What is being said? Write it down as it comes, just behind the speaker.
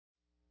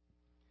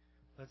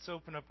Let's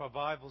open up our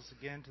Bibles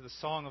again to the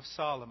Song of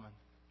Solomon.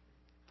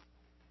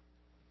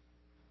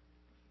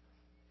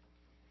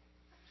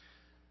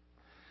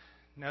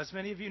 Now, as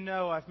many of you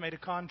know, I've made a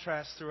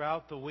contrast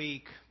throughout the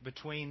week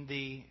between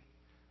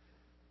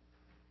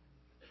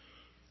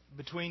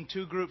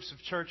two groups of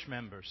church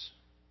members.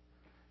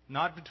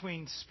 Not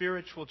between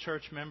spiritual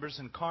church members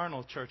and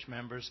carnal church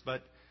members,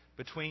 but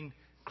between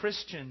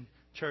Christian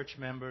church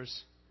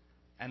members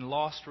and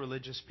lost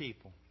religious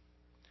people.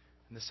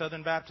 And the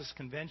Southern Baptist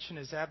Convention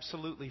is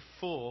absolutely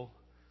full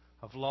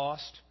of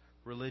lost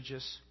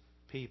religious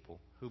people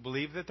who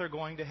believe that they're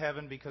going to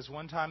heaven because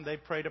one time they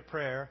prayed a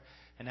prayer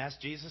and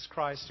asked Jesus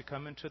Christ to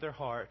come into their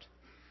heart.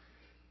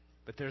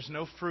 But there's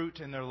no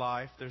fruit in their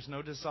life. There's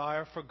no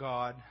desire for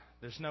God.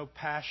 There's no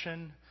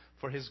passion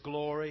for His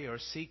glory or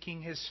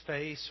seeking His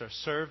face or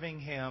serving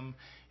Him.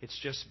 It's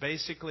just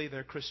basically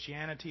their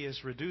Christianity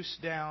is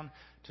reduced down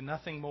to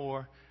nothing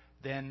more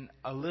than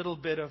a little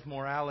bit of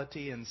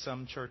morality and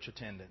some church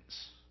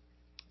attendance.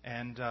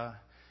 And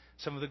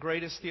some of the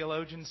greatest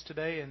theologians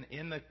today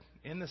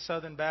in the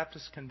Southern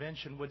Baptist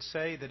Convention would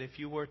say that if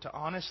you were to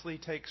honestly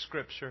take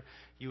Scripture,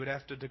 you would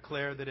have to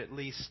declare that at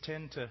least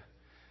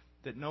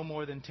that no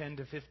more than 10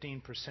 to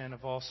 15%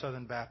 of all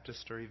Southern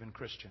Baptists are even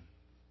Christian.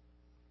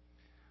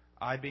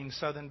 I, being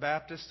Southern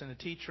Baptist and a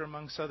teacher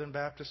among Southern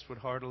Baptists, would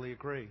heartily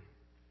agree.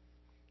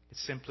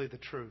 It's simply the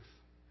truth.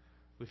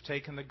 We've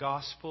taken the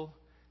gospel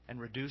and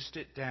reduced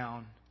it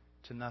down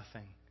to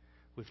nothing.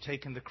 We've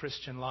taken the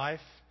Christian life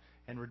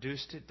and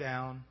reduced it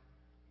down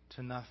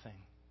to nothing.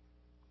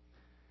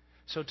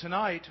 So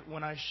tonight,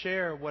 when I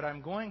share what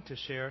I'm going to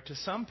share, to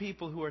some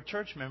people who are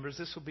church members,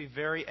 this will be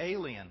very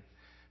alien,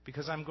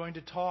 because I'm going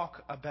to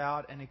talk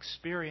about an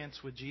experience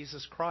with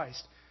Jesus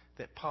Christ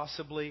that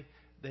possibly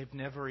they've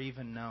never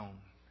even known.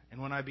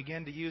 And when I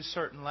begin to use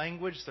certain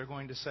language, they're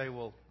going to say,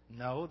 well,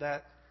 no,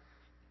 that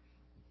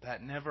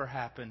never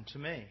happened to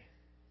me.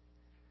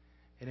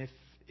 And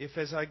if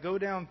as I go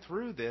down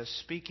through this,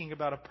 speaking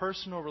about a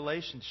personal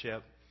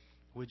relationship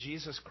with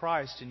Jesus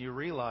Christ, and you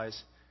realize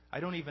I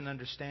don't even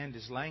understand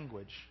His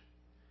language,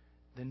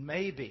 then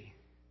maybe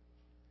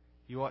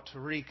you ought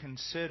to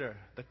reconsider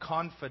the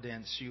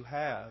confidence you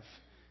have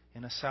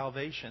in a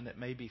salvation that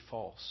may be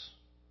false.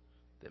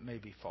 That may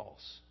be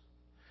false.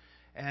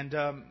 And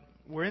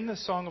we're in the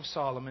Song of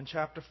Solomon,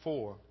 chapter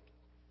 4.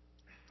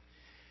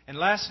 And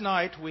last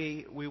night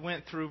we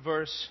went through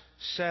verse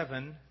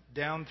 7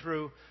 down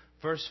through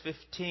verse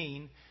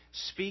 15,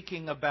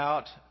 speaking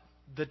about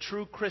the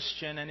true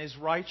Christian and his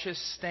righteous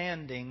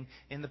standing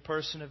in the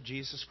person of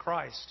Jesus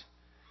Christ.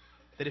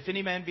 That if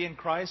any man be in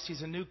Christ,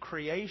 he's a new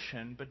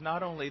creation. But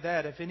not only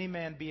that, if any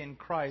man be in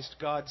Christ,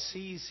 God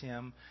sees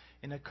him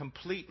in a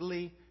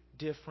completely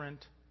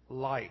different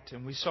light.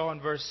 And we saw in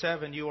verse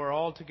 7, you are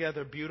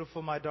altogether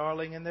beautiful, my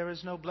darling, and there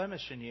is no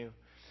blemish in you.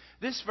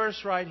 This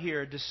verse right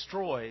here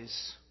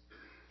destroys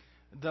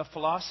the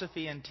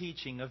philosophy and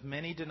teaching of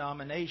many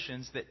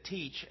denominations that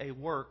teach a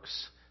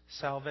works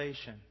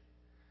salvation.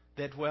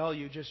 That, well,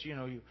 you just,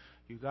 you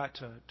got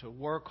to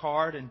work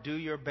hard and do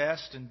your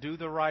best and do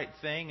the right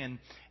thing,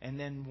 and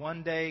then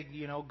one day,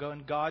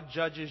 when God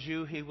judges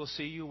you, He will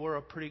see you were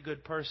a pretty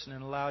good person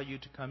and allow you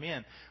to come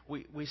in.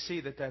 We see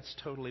that that's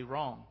totally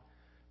wrong.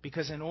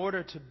 Because in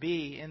order to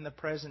be in the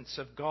presence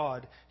of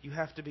God, you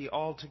have to be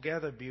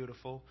altogether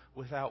beautiful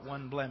without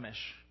one blemish.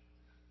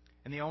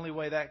 And the only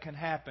way that can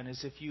happen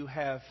is if you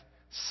have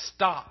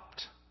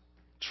stopped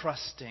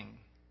trusting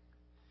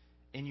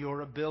in your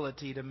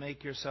ability to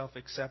make yourself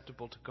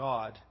acceptable to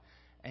God,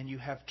 and you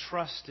have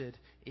trusted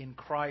in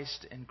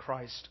Christ and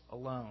Christ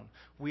alone.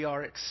 We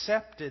are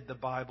accepted, the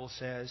Bible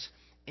says,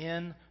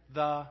 in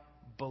the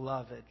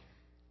Beloved.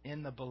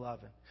 In the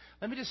Beloved.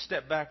 Let me just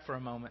step back for a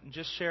moment and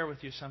just share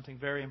with you something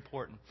very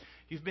important.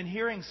 You've been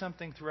hearing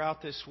something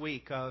throughout this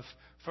week of,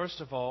 first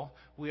of all,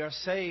 we are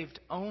saved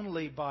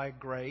only by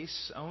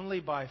grace, only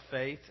by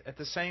faith. At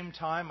the same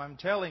time, I'm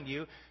telling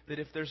you that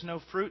if there's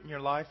no fruit in your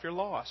life, you're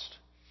lost.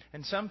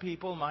 And some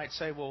people might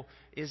say, well,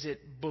 is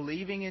it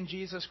believing in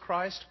Jesus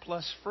Christ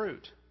plus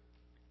fruit?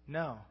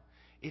 No.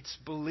 It's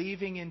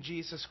believing in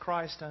Jesus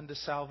Christ unto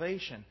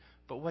salvation.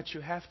 But what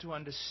you have to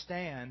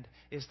understand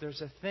is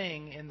there's a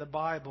thing in the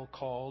Bible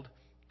called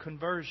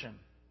conversion.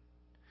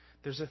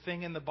 There's a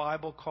thing in the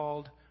Bible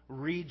called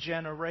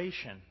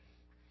regeneration.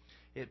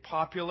 It's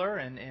popular,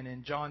 and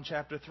in John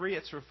chapter 3,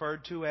 it's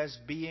referred to as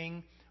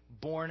being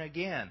born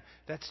again.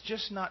 That's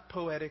just not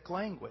poetic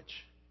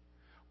language.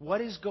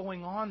 What is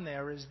going on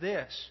there is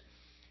this.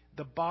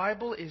 The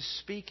Bible is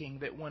speaking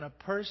that when a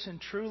person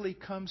truly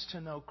comes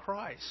to know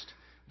Christ,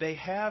 they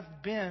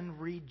have been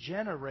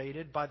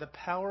regenerated by the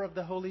power of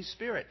the Holy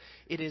Spirit.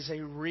 It is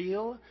a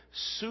real,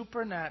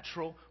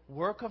 supernatural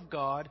work of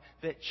God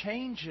that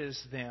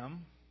changes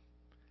them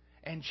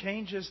and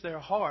changes their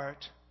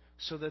heart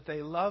so that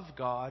they love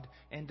God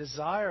and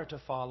desire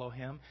to follow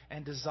Him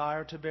and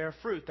desire to bear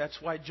fruit. That's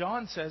why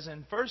John says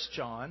in 1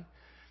 John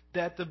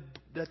that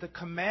the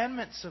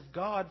commandments of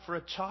God for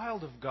a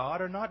child of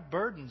God are not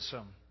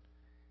burdensome.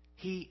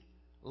 He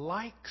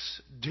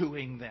likes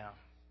doing them.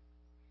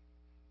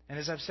 And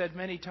as I've said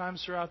many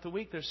times throughout the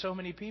week, there's so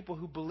many people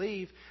who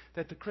believe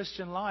that the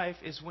Christian life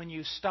is when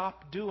you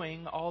stop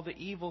doing all the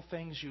evil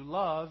things you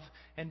love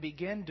and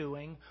begin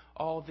doing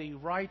all the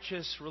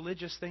righteous,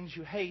 religious things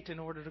you hate in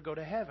order to go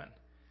to heaven.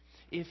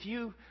 If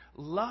you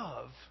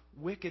love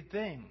wicked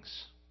things,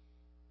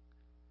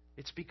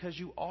 it's because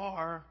you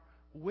are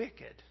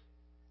wicked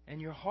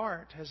and your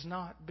heart has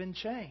not been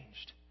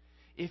changed.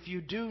 If you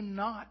do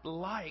not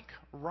like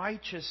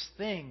righteous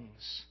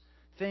things,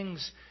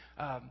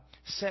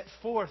 set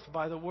forth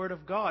by the Word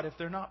of God, if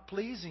they're not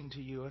pleasing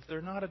to you, if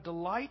they're not a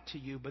delight to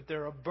you, but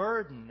they're a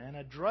burden and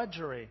a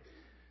drudgery,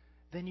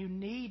 then you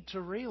need to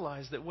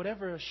realize that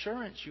whatever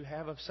assurance you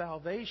have of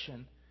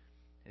salvation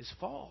is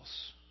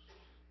false.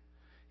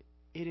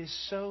 It is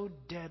so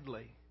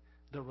deadly,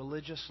 the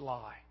religious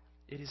lie.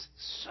 It is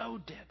so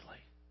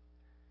deadly.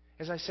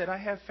 As I said, I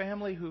have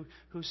family who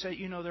say,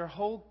 their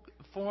whole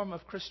form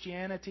of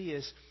Christianity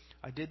is,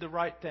 I did the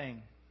right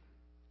thing.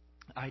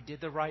 I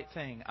did the right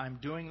thing. I'm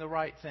doing the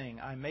right thing.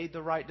 I made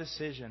the right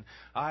decision.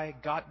 I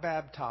got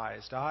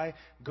baptized. I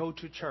go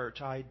to church.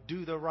 I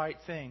do the right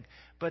thing.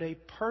 But a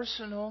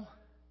personal,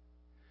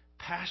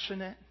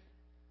 passionate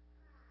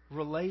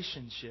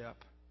relationship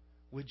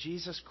with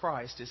Jesus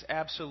Christ is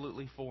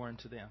absolutely foreign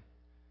to them.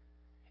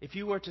 If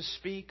you were to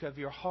speak of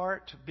your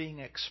heart being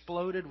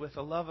exploded with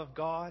the love of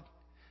God,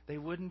 they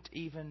wouldn't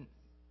even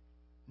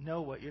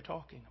know what you're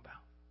talking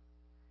about.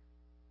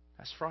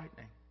 That's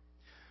frightening.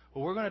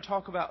 Well, we're going to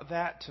talk about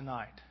that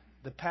tonight.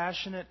 The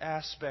passionate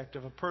aspect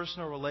of a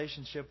personal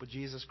relationship with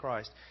Jesus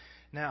Christ.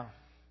 Now,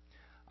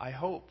 I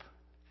hope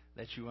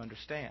that you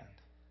understand.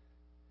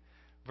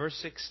 Verse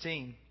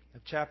 16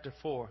 of chapter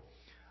 4.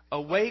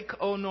 Awake,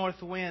 O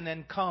north wind,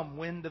 and come,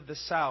 wind of the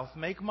south.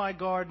 Make my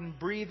garden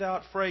breathe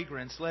out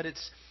fragrance. Let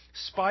its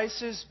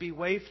spices be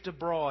wafted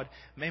abroad.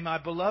 May my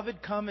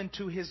beloved come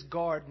into his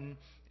garden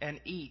and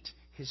eat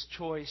his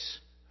choice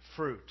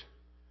fruit.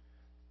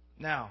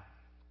 Now,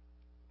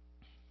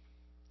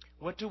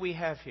 what do we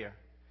have here?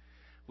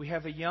 We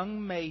have a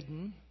young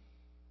maiden,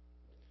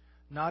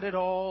 not at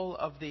all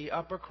of the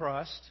upper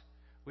crust.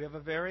 We have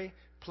a very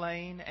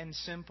plain and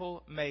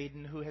simple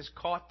maiden who has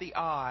caught the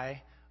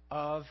eye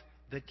of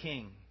the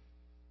king.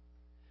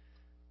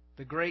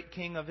 The great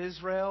King of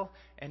Israel,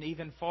 and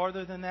even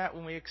farther than that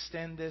when we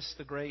extend this,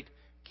 the great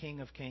King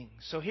of Kings.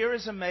 So here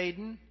is a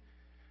maiden,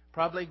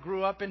 probably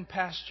grew up in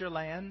pasture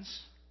lands,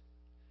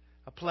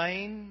 a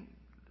plain,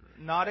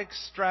 not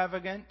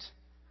extravagant,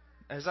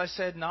 as I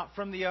said, not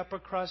from the upper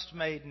crust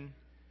maiden,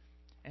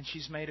 and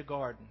she's made a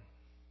garden.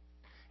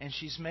 And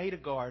she's made a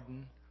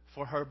garden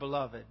for her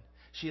beloved.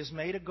 She has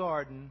made a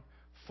garden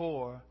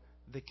for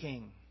the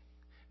king.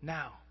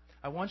 Now,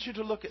 I want you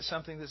to look at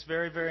something that's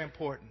very, very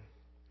important.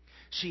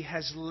 She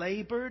has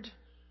labored,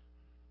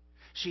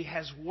 she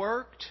has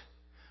worked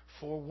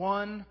for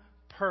one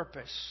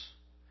purpose.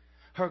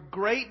 Her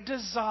great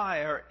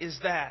desire is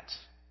that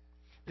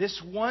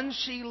this one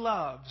she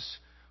loves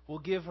will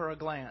give her a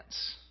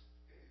glance.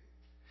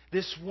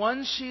 This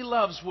one she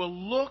loves will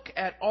look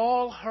at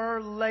all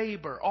her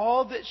labor,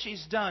 all that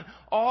she's done,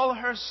 all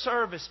her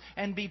service,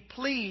 and be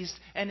pleased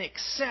and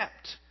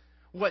accept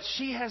what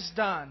she has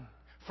done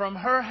from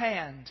her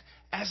hand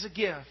as a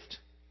gift.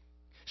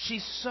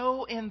 She's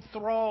so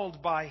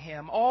enthralled by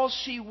him. All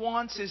she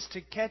wants is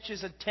to catch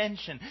his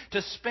attention,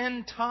 to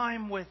spend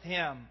time with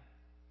him.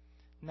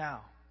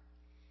 Now,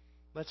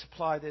 let's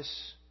apply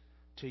this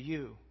to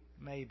you,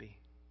 maybe.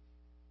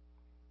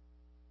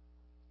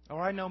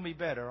 Or I know me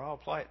better, I'll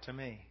apply it to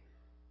me.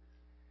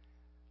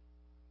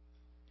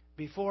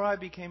 Before I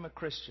became a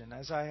Christian,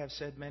 as I have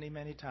said many,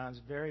 many times,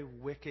 very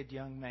wicked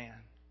young man.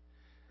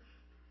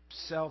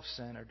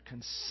 Self-centered,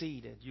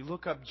 conceited. You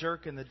look up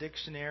jerk in the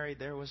dictionary,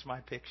 there was my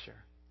picture.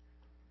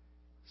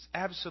 It's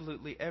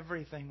absolutely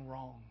everything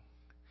wrong.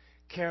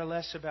 Care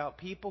less about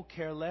people,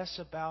 care less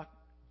about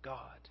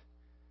God.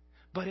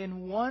 But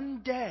in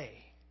one day,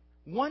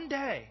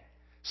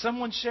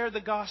 someone shared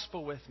the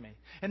gospel with me.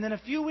 And then a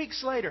few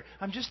weeks later,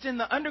 I'm just in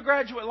the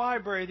undergraduate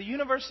library of the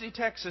University of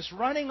Texas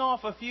running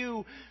off a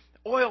few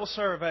oil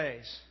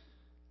surveys.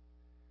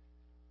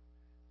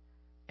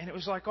 And it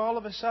was like all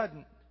of a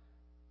sudden,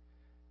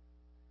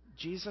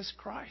 Jesus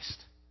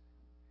Christ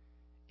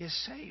is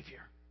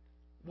Savior.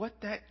 What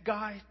that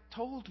guy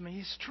told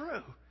me is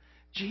true.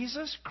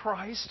 Jesus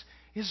Christ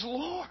is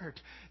Lord.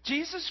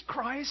 Jesus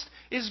Christ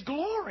is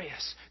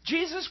glorious.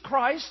 Jesus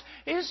Christ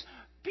is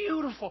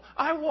beautiful.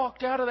 I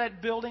walked out of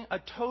that building a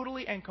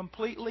totally and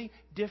completely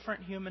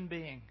different human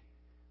being.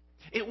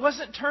 It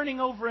wasn't turning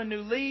over a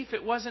new leaf.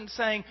 It wasn't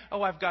saying,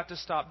 oh, I've got to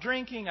stop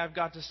drinking. I've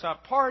got to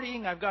stop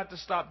partying. I've got to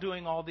stop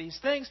doing all these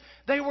things.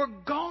 They were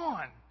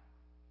gone.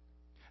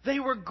 They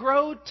were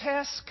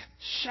grotesque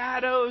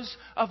shadows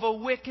of a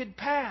wicked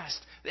past.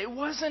 It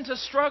wasn't a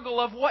struggle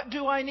of what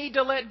do I need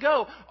to let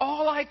go.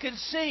 All I could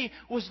see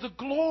was the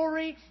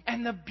glory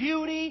and the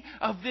beauty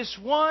of this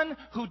one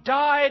who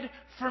died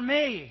for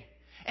me.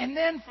 And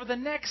then for the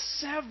next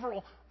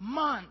several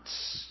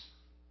months,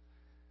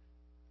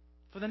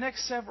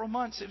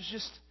 it was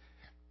just,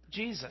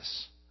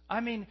 Jesus, I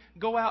mean,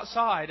 go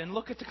outside and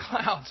look at the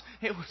clouds.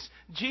 It was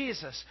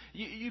Jesus.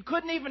 You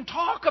couldn't even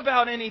talk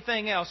about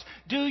anything else.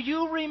 Do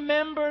you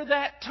remember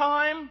that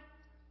time?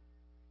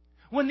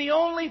 When the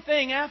only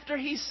thing after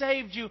He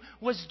saved you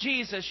was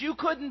Jesus. You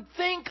couldn't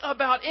think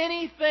about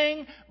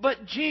anything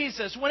but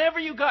Jesus. Whenever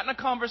you got in a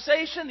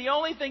conversation, the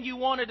only thing you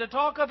wanted to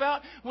talk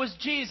about was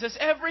Jesus.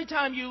 Every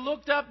time you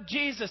looked up,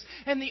 Jesus.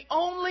 And the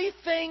only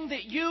thing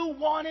that you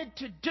wanted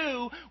to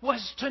do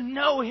was to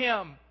know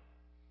Him.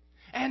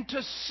 And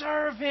to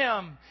serve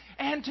Him.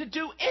 And to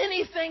do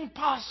anything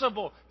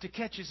possible to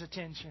catch His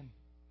attention.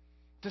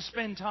 To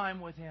spend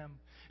time with Him.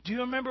 Do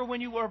you remember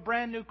when you were a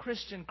brand new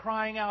Christian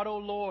crying out, "Oh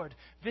Lord,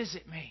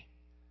 visit me.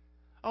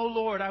 Oh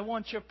Lord, I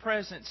want your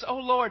presence. Oh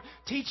Lord,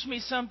 teach me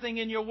something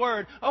in your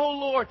word. Oh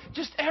Lord,"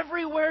 just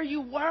everywhere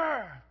you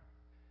were.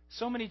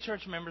 So many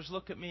church members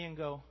look at me and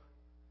go,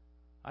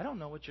 "I don't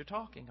know what you're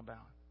talking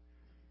about."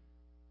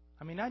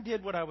 I mean, I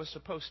did what I was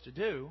supposed to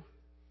do.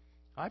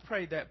 I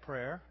prayed that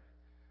prayer.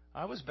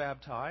 I was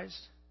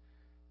baptized.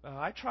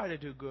 I try to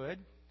do good.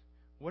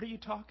 What are you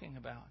talking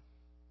about?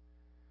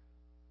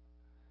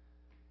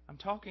 I'm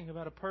talking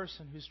about a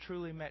person who's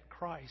truly met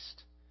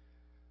Christ,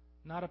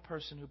 not a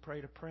person who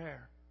prayed a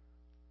prayer.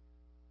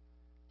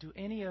 Do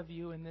any of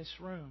you in this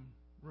room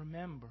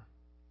remember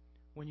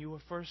when you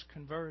were first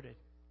converted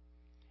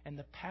and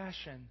the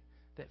passion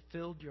that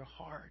filled your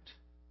heart,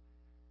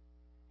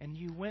 and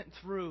you went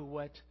through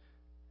what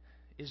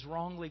is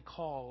wrongly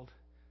called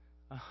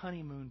a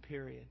honeymoon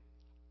period,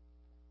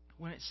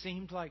 when it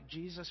seemed like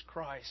Jesus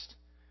Christ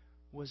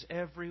was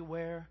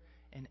everywhere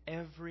and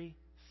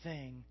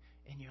everything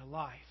in your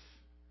life?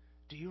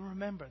 Do you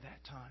remember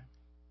that time?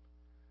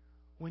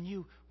 When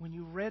you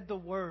read the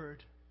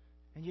Word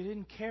and you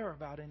didn't care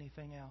about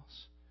anything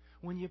else.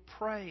 When you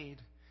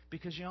prayed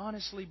because you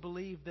honestly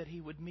believed that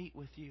He would meet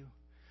with you.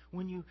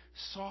 When you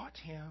sought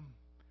Him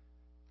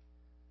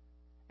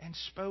and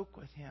spoke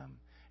with Him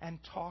and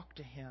talked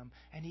to Him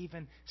and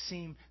even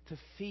seemed to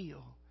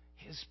feel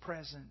His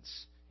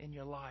presence in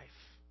your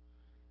life.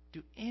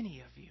 Do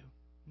any of you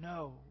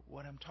know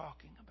what I'm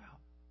talking about?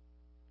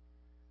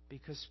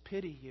 Because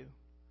pity you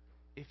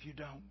if you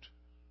don't.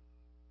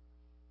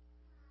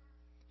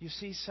 You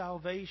see,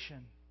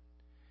 salvation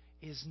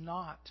is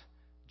not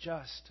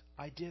just,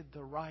 I did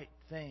the right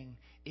thing.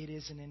 It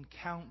is an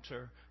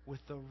encounter with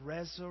the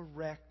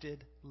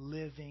resurrected,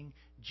 living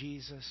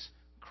Jesus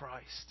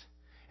Christ.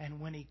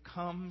 And when He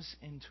comes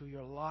into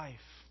your life,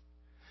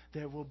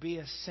 there will be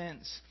a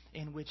sense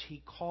in which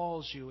He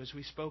calls you, as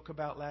we spoke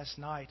about last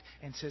night,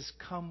 and says,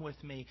 "Come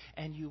with me,"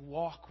 and you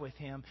walk with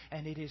Him,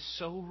 and it is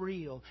so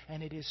real,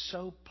 and it is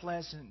so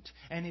pleasant,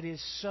 and it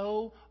is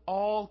so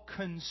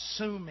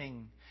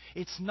all-consuming.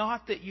 It's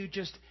not that you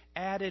just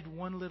added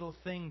one little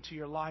thing to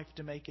your life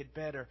to make it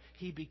better.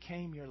 He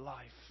became your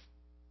life.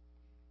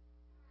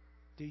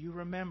 Do you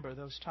remember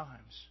those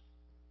times?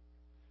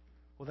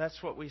 Well,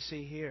 that's what we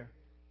see here.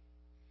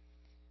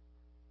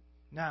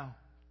 Now,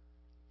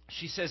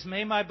 she says,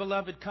 "May my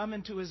beloved come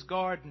into his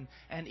garden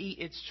and eat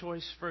its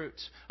choice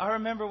fruits." I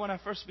remember when I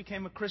first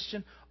became a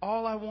Christian,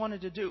 all I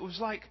wanted to do, it was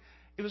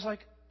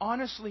like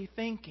honestly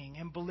thinking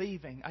and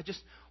believing.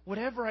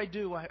 Whatever I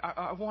do,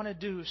 I want to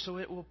do so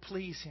it will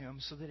please Him,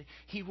 so that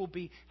He will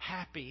be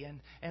happy.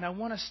 And I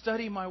want to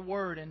study my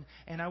Word, and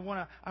I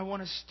want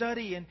to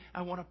study, and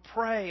I want to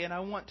pray, and I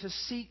want to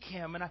seek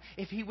Him. And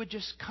if He would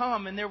just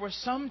come. And there were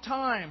some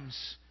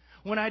times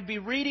when I'd be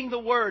reading the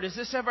Word. Has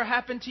this ever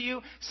happened to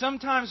you?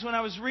 Sometimes when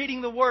I was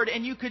reading the Word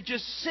and you could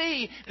just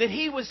see that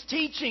He was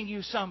teaching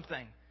you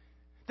something.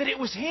 That it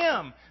was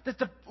Him. That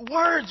the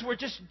words were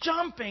just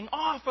jumping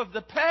off of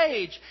the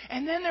page.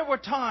 And then there were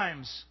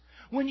times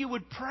when you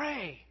would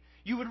pray.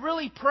 You would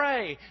really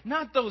pray.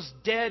 Not those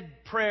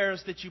dead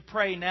prayers that you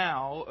pray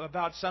now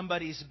about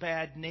somebody's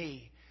bad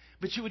knee.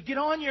 But you would get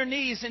on your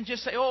knees and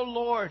just say, "Oh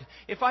Lord,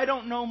 if I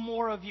don't know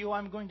more of You,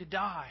 I'm going to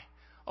die.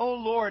 Oh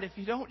Lord, if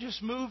You don't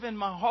just move in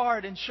my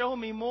heart and show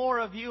me more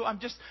of You,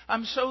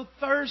 I'm so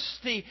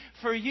thirsty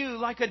for You,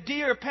 like a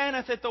deer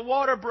panteth at the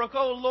water brook.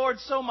 Oh Lord,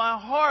 so my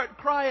heart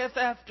crieth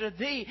after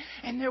Thee."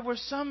 And there were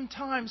some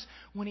times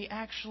when He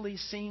actually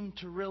seemed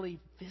to really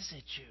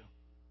visit you.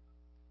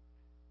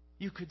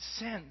 You could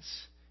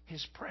sense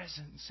His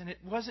presence, and it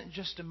wasn't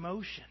just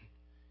emotion,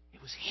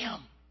 it was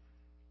Him.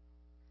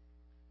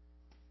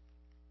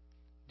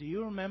 Do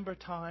you remember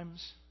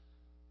times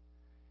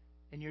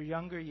in your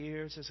younger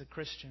years as a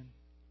Christian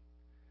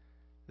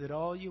that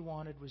all you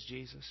wanted was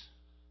Jesus?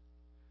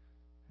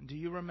 And do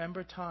you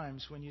remember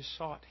times when you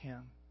sought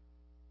Him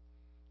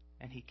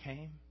and He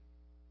came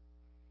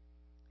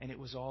and it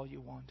was all you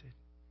wanted?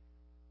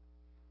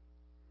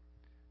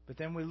 But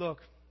then we look,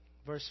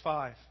 verse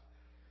 5.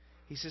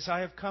 He says, "I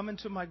have come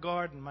into my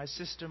garden, my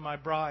sister, my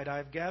bride. I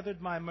have gathered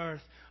my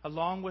mirth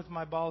along with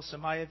my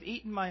balsam. I have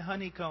eaten my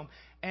honeycomb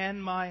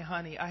and my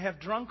honey. I have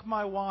drunk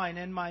my wine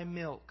and my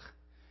milk."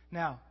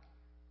 Now,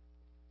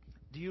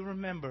 do you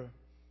remember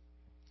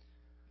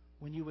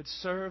when you would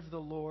serve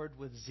the Lord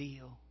with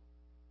zeal,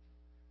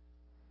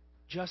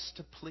 just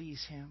to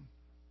please Him?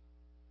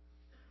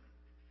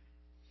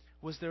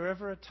 Was there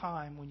ever a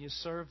time when you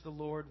served the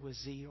Lord with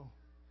zeal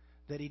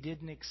that He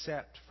didn't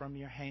accept from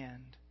your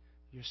hand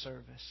your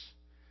service?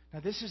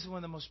 Now, this is one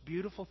of the most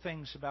beautiful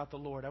things about the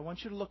Lord. I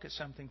want you to look at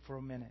something for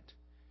a minute.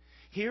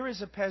 Here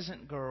is a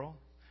peasant girl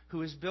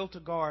who has built a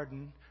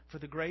garden for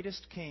the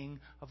greatest king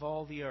of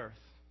all the earth.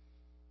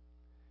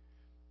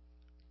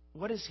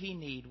 What does he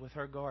need with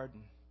her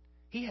garden?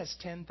 He has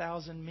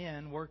 10,000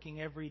 men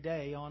working every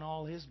day on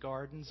all his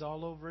gardens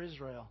all over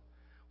Israel.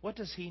 What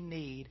does he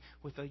need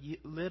with a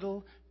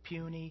little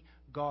puny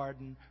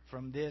garden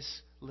from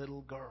this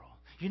little girl?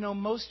 You know,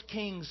 most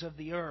kings of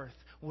the earth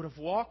would have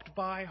walked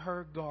by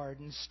her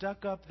garden,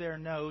 stuck up their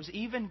nose,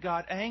 even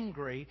got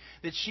angry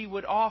that she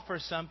would offer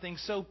something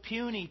so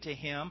puny to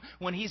him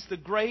when he's the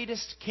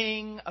greatest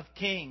king of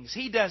kings.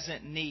 He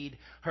doesn't need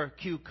her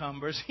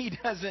cucumbers. He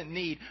doesn't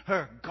need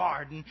her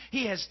garden.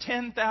 He has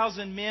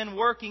 10,000 men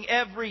working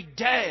every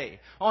day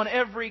on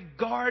every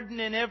garden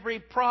in every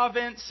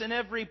province and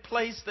every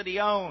place that he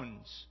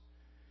owns.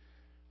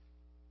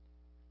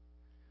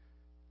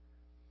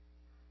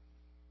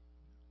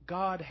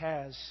 God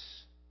has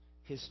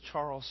His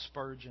Charles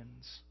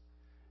Spurgeons,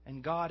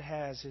 and God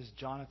has His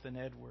Jonathan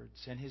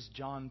Edwards, and His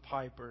John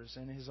Pipers,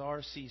 and His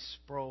R.C.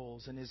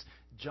 Sproul's, and His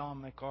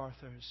John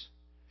MacArthur's.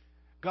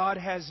 God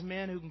has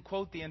men who can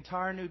quote the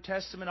entire New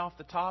Testament off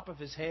the top of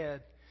His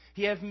head.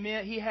 He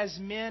has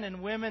men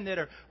and women that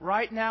are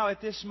right now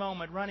at this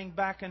moment running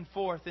back and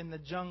forth in the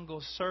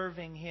jungle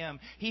serving Him.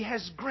 He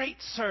has great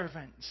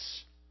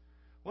servants.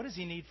 What does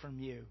He need from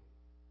you?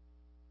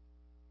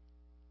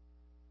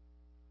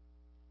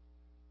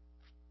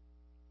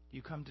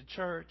 You come to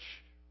church,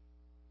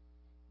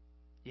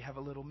 you have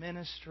a little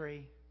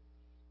ministry,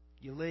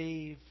 you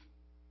leave,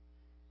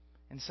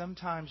 and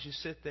sometimes you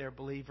sit there,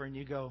 believer, and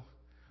you go,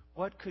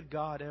 what could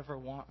God ever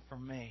want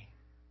from me?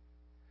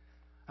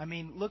 I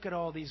mean, look at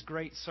all these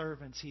great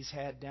servants He's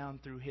had down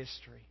through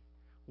history.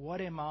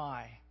 What am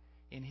I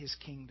in His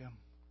kingdom?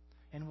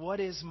 And what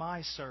is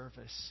my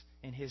service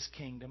in His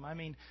kingdom? I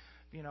mean,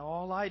 you know,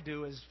 all I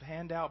do is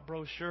hand out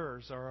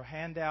brochures or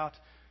hand out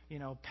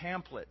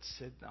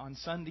pamphlets on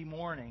Sunday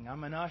morning.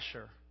 I'm an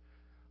usher.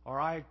 Or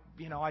I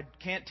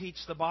can't teach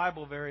the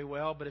Bible very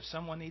well, but if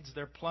someone needs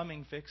their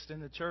plumbing fixed in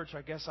the church,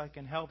 I guess I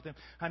can help them.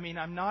 I mean,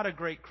 I'm not a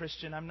great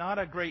Christian. I'm not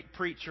a great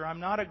preacher.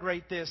 I'm not a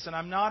great this, and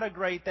I'm not a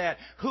great that.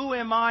 Who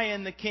am I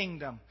in the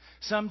kingdom?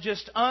 Some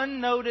just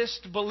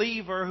unnoticed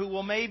believer who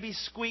will maybe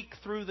squeak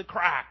through the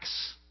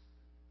cracks.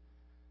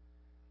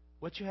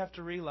 What you have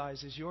to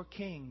realize is your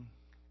king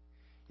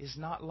is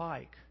not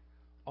like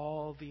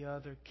all the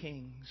other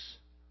kings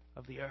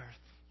of the earth.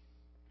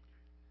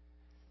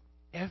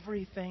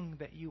 Everything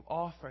that you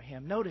offer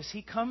Him. Notice,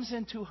 He comes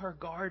into her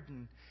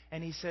garden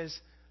and He says,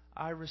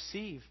 I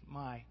receive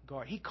my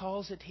garden. He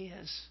calls it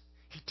His.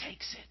 He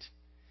takes it.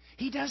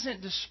 He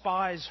doesn't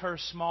despise her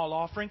small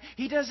offering.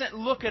 He doesn't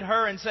look at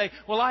her and say,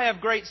 well, I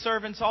have great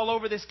servants all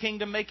over this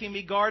kingdom making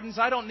me gardens.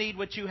 I don't need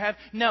what you have.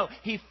 No,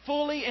 He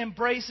fully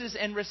embraces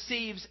and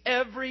receives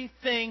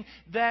everything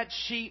that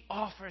she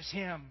offers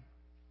Him.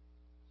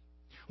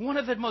 One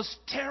of the most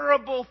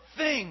terrible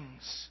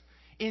things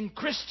in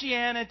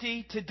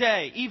Christianity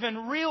today,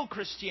 even real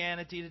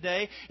Christianity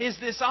today, is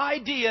this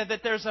idea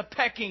that there's a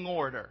pecking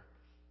order.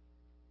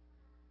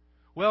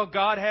 Well,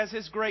 God has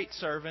His great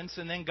servants,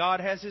 and then God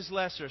has His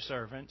lesser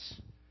servants.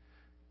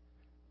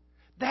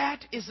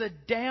 That is a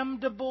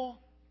damnable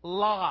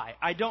lie.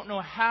 I don't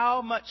know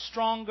how much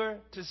stronger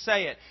to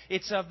say it.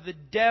 It's of the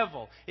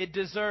devil. It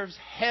deserves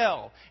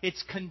hell.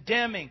 It's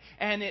condemning,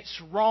 and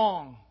it's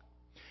wrong.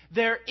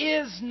 There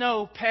is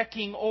no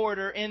pecking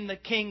order in the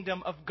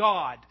kingdom of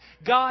God.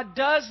 God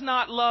does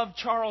not love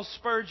Charles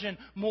Spurgeon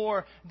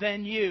more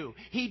than you.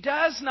 He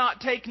does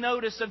not take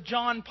notice of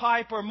John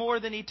Piper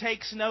more than He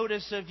takes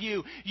notice of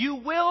you. You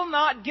will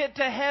not get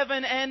to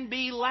heaven and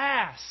be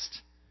last.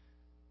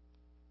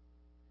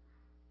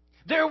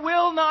 There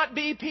will not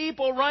be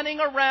people running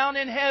around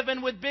in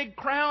heaven with big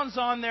crowns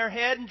on their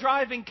head and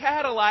driving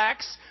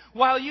Cadillacs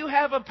while you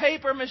have a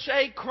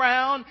papier-mâché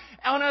crown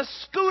on a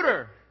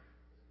scooter.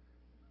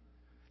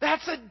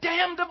 That's a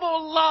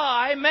damnable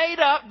lie made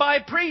up by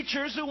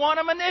preachers who want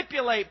to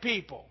manipulate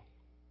people.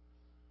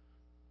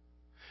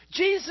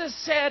 Jesus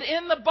said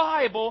in the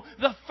Bible,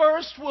 the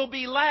first will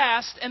be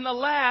last and the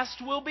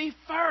last will be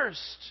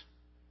first.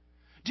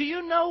 Do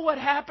you know what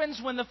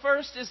happens when the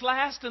first is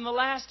last and the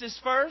last is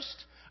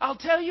first? I'll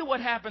tell you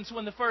what happens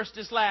when the first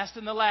is last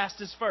and the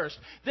last is first.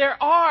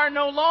 There are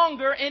no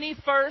longer any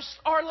firsts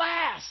or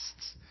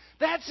lasts.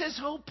 That's His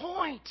whole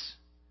point.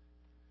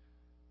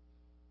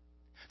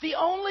 The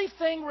only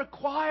thing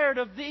required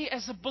of thee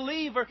as a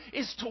believer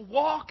is to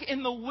walk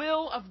in the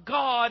will of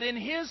God in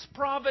His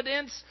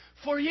providence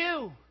for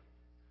you.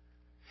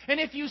 And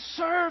if you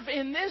serve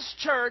in this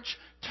church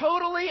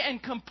totally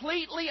and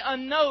completely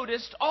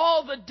unnoticed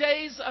all the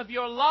days of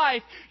your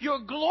life, your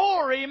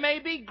glory may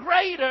be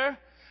greater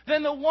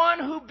than the one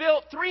who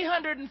built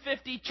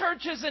 350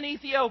 churches in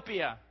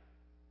Ethiopia.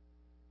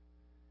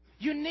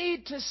 You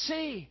need to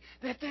see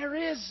that there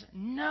is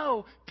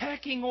no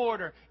pecking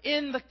order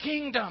in the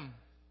kingdom.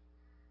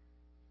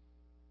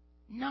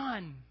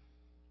 None.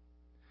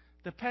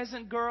 The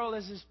peasant girl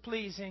is as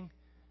pleasing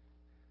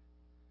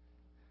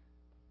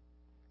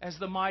as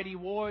the mighty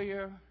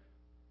warrior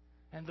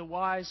and the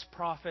wise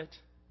prophet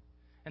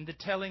and the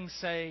telling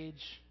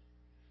sage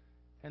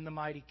and the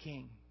mighty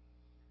king.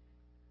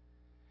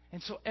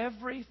 And so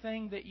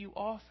everything that you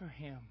offer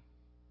Him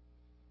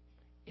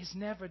is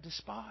never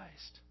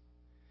despised.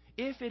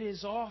 If it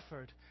is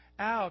offered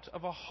out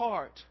of a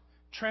heart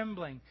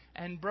trembling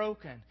and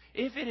broken,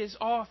 if it is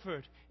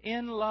offered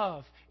in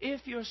love,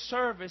 if your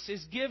service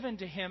is given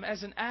to Him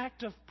as an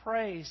act of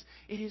praise,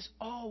 it is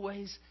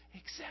always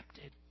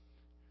accepted.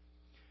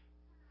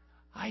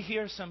 I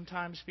hear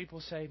sometimes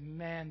people say,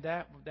 man,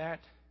 that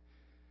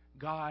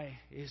guy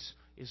is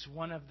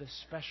one of the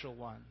special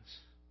ones.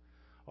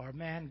 Or,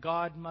 man,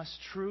 God must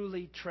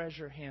truly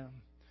treasure him.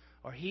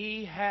 Or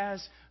he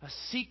has a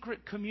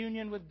secret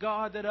communion with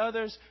God that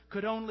others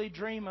could only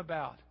dream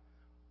about.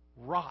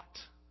 Rot.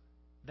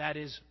 That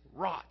is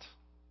rot.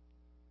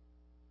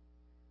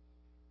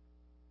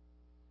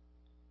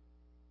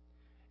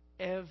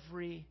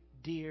 Every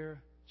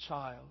dear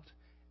child,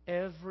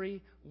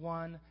 every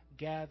one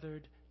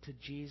gathered to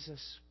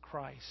Jesus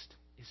Christ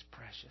is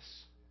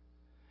precious.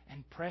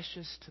 And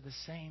precious to the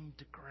same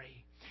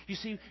degree. You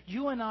see,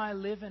 you and I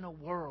live in a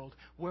world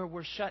where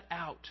we're shut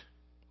out.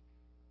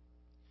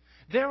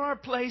 There are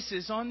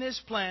places on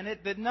this planet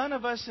that none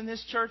of us in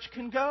this church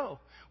can go.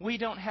 We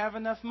don't have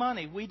enough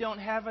money. We don't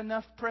have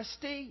enough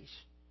prestige.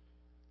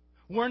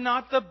 We're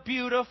not the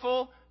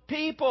beautiful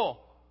people.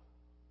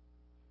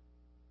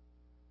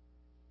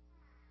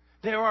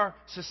 There are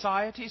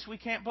societies we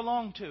can't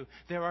belong to.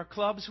 There are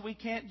clubs we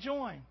can't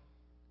join.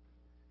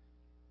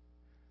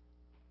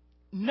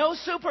 No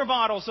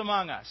supermodels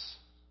among us.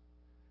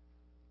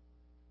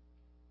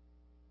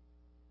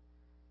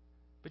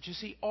 But you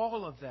see,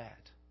 all of that,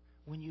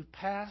 when you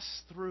pass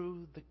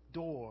through the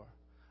door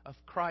of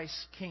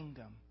Christ's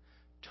kingdom,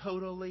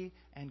 totally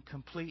and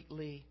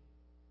completely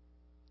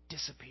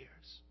disappears.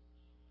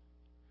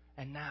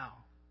 And now,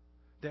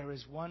 there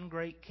is one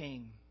great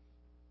King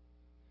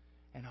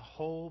and a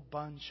whole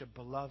bunch of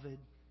beloved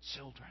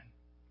children.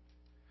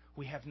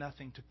 We have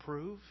nothing to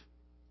prove.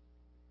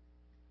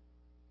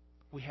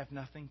 We have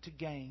nothing to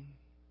gain.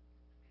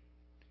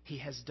 He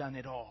has done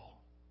it all.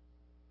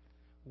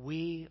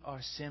 We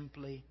are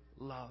simply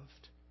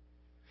loved.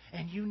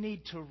 And you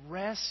need to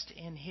rest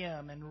in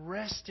Him and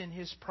rest in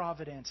His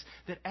providence,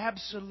 that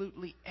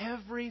absolutely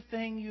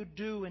everything you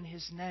do in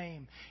His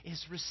name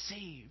is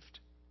received.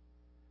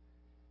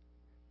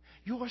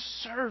 Your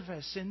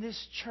service in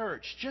this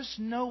church, just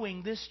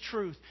knowing this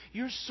truth,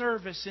 your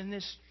service in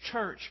this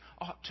church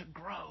ought to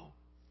grow.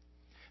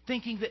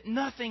 Thinking that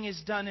nothing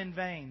is done in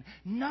vain.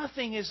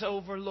 Nothing is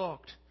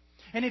overlooked.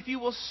 And if you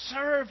will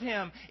serve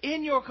Him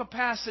in your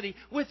capacity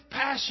with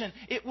passion,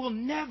 it will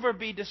never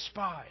be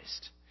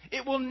despised.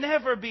 It will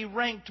never be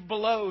ranked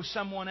below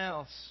someone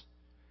else.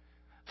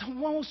 The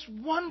most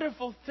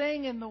wonderful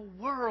thing in the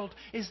world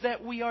is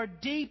that we are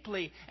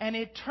deeply and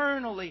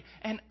eternally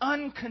and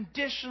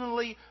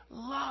unconditionally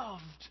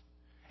loved.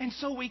 And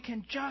so we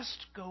can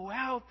just go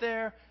out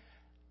there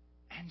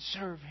and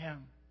serve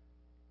Him.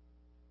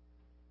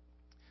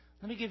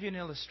 Let me give you an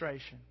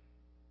illustration.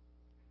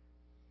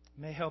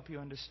 It may help you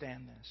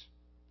understand this.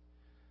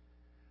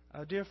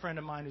 A dear friend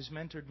of mine who's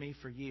mentored me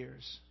for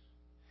years,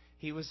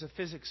 he was a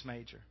physics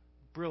major.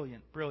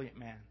 Brilliant, brilliant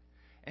man.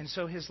 And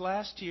so his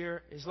last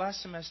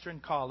semester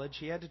in college,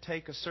 he had to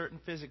take a certain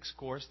physics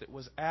course that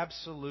was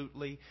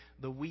absolutely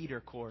the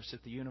Weeder course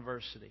at the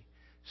university.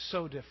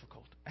 So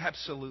difficult.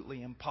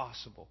 Absolutely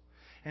impossible.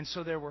 And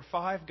so there were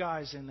 5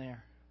 guys in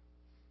there.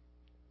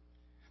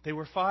 They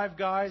were 5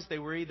 guys. They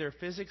were either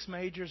physics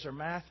majors or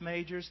math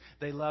majors.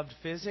 They loved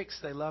physics.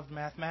 They loved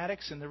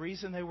mathematics. And the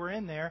reason they were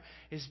in there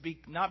is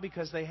not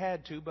because they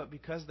had to, but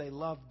because they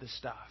loved the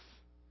stuff.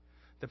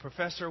 The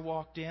professor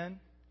walked in,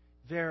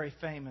 very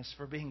famous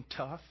for being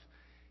tough.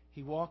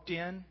 He walked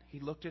in,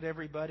 he looked at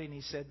everybody, and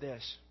he said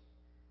this.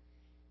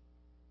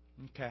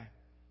 Okay.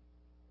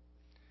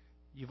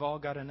 You've all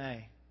got an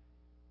A.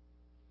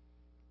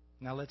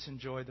 Now let's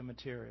enjoy the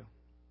material.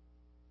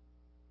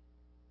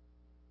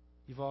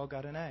 You've all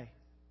got an A.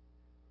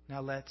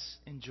 Now let's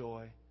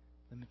enjoy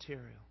the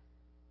material.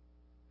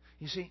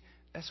 You see,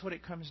 that's what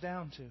it comes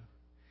down to.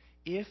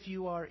 If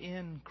you are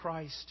in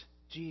Christ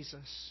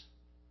Jesus,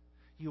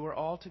 you are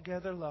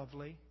altogether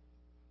lovely.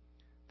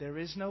 There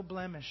is no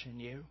blemish in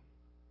you.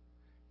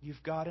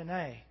 You've got an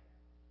A.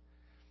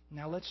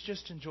 Now let's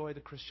just enjoy the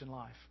Christian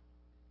life.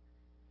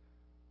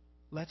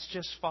 Let's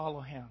just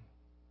follow Him.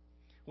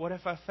 What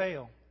if I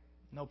fail?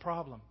 No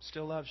problem.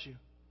 Still loves you.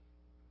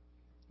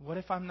 What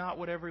if I'm not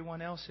what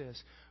everyone else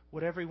is?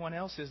 What everyone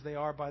else is, they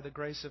are by the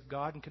grace of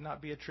God and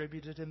cannot be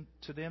attributed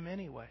to them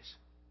anyways.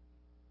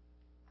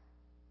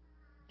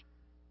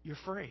 You're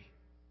free.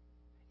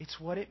 It's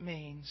what it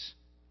means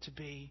to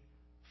be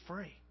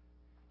free.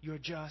 You're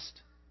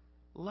just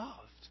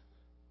loved.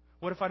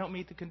 What if I don't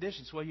meet the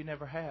conditions? Well, you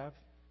never have.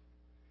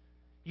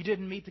 You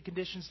didn't meet the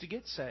conditions to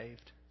get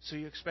saved, so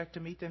you expect to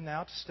meet them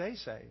now to stay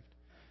saved.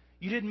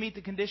 You didn't meet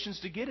the conditions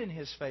to get in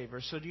His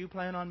favor, so do you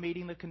plan on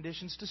meeting the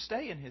conditions to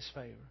stay in His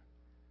favor?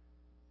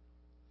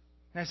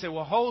 And I say,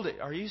 well, hold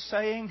it. Are you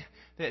saying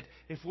that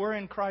if we're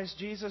in Christ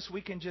Jesus,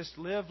 we can just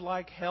live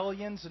like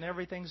hellions and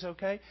everything's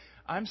okay?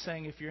 I'm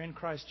saying if you're in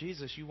Christ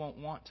Jesus, you won't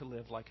want to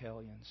live like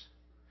hellions.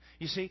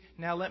 You see,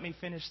 now let me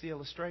finish the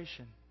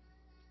illustration.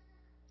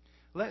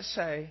 Let's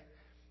say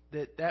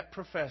that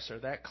professor,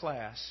 that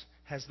class,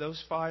 has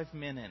those 5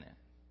 men in it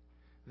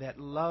that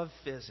love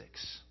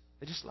physics.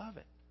 They just love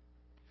it.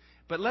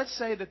 But let's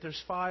say that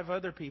there's 5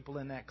 other people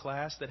in that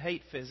class that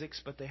hate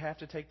physics, but they have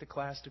to take the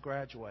class to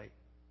graduate.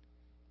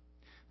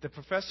 The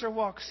professor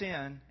walks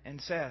in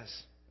and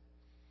says,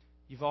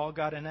 "You've all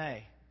got an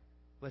A.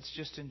 Let's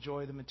just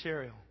enjoy the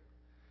material."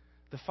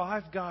 The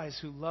 5 guys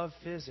who love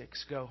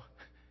physics go,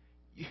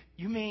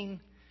 "You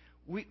mean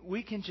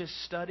we can just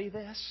study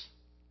this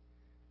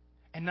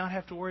and not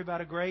have to worry about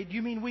a grade?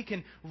 You mean we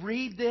can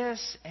read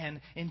this and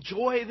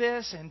enjoy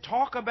this and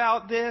talk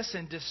about this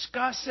and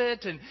discuss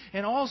it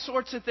and all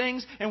sorts of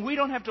things, and we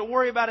don't have to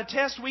worry about a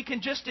test? We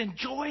can just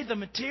enjoy the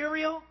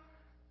material?"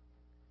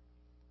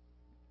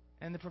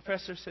 And the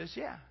professor says,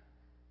 "Yeah."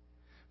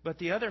 But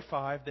the other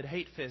 5 that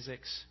hate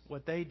physics,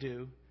 what they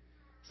do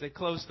is they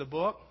close the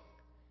book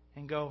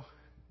and go,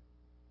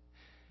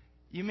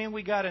 "You mean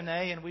we got an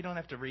A and we don't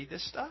have to read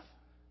this stuff?"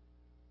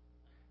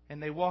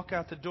 And they walk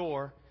out the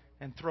door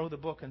and throw the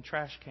book in the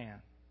trash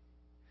can.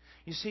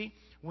 You see,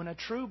 when a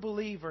true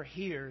believer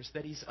hears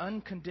that he's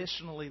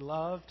unconditionally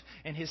loved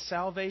and his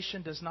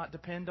salvation does not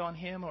depend on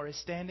him, or his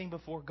standing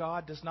before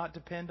God does not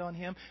depend on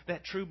him,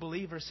 that true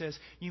believer says,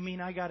 "You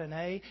mean I got an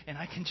A and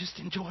I can just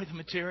enjoy the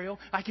material?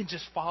 I can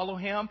just follow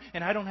Him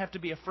and I don't have to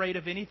be afraid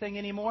of anything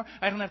anymore?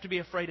 I don't have to be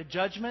afraid of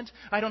judgment.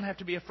 I don't have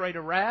to be afraid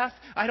of wrath.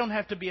 I don't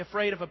have to be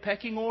afraid of a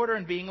pecking order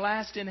and being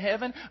last in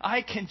heaven.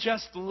 I can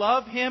just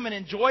love Him and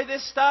enjoy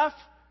this stuff."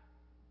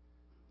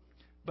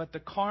 But the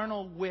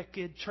carnal,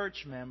 wicked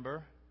church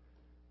member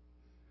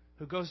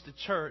who goes to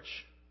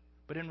church,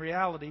 but in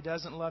reality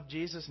doesn't love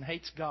Jesus and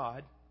hates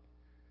God,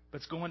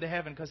 but's going to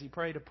heaven because he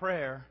prayed a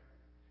prayer,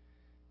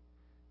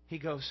 he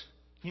goes,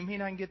 "You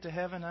mean I can get to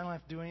heaven and I don't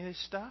have to do any of this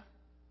stuff?"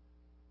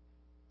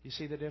 You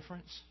see the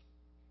difference?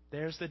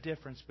 There's the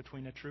difference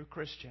between a true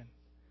Christian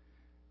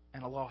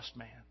and a lost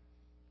man.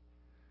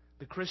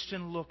 The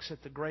Christian looks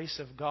at the grace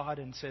of God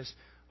and says,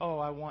 "Oh,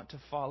 I want to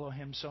follow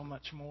Him so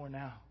much more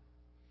now.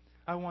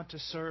 I want to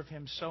serve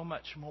Him so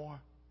much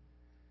more."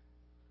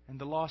 And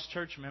the lost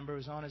church member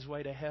who's on his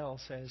way to hell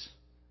says,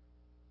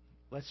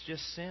 "Let's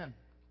just sin."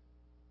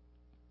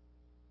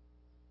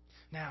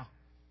 Now,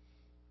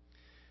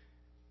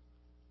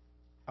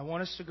 I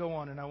want us to go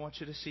on and I want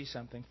you to see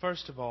something.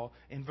 First of all,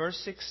 in verse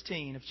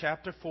 16 of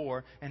chapter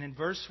 4 and in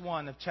verse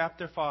 1 of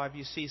chapter 5,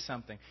 you see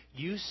something.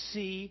 You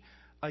see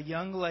a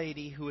young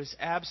lady who is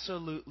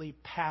absolutely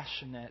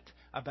passionate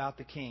about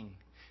the king.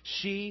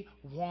 She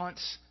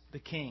wants the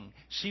king.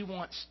 She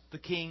wants the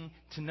king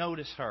to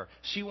notice her.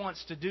 She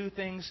wants to do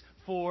things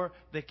for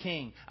the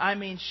king. I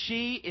mean,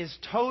 she is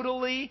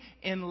totally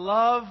in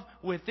love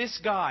with this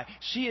guy.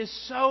 She is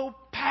so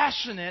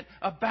passionate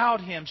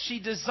about him.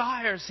 She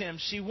desires him.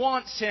 She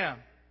wants him.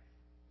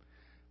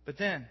 But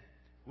then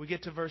we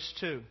get to verse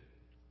 2.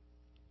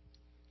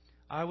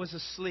 "I was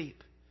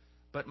asleep,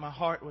 but my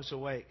heart was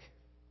awake.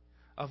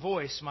 A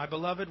voice, my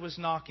beloved, was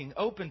knocking.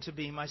 Open to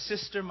me, my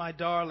sister, my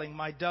darling,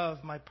 my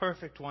dove, my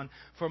perfect one.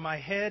 For my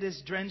head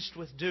is drenched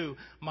with dew,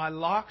 my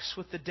locks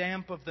with the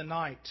damp of the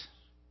night."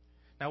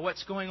 Now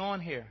what's going on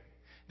here?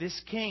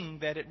 This king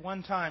that at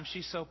one time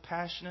she so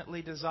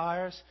passionately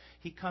desires,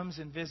 he comes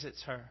and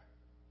visits her.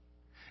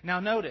 Now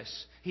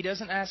notice, he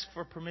doesn't ask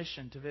for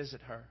permission to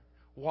visit her.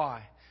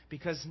 Why?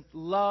 Because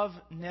love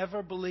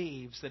never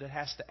believes that it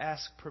has to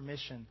ask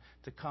permission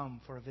to come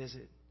for a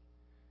visit.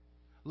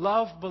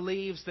 Love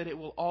believes that it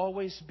will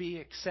always be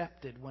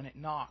accepted when it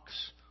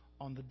knocks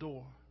on the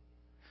door.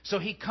 So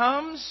he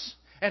comes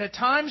at a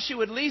time she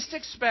would least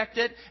expect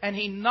it, and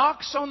he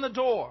knocks on the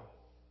door.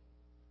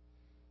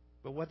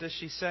 But what does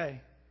she say?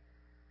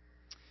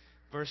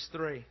 Verse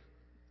 3.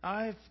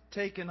 "I've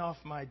taken off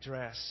my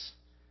dress.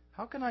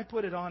 How can I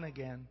put it on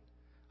again?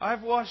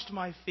 I've washed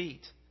my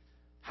feet.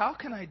 How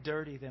can I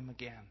dirty them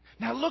again?"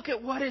 Now look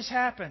at what has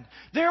happened.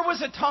 There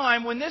was a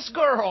time when this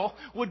girl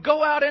would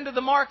go out into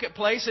the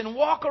marketplace and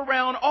walk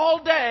around all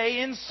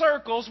day in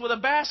circles with a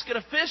basket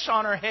of fish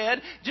on her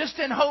head just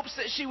in hopes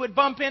that she would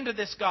bump into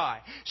this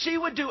guy. She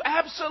would do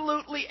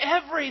absolutely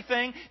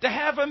everything to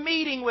have a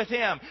meeting with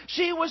him.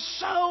 She was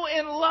so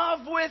in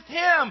love with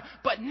him.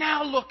 But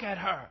now look at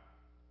her.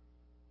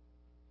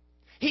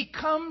 He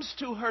comes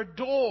to her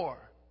door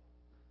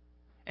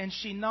and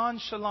she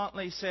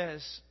nonchalantly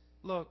says,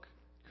 "Look,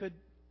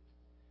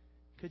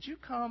 could you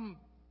come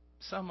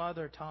some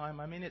other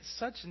time? I mean, it's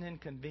such an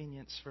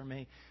inconvenience for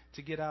me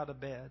to get out of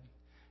bed.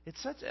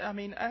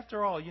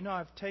 After all,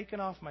 I've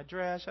taken off my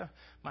dress,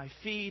 my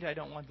feet. I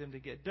don't want them to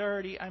get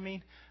dirty.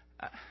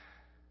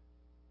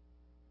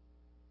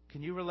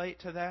 Can you relate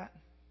to that?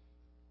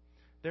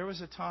 There was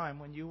a time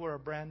when you were a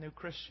brand new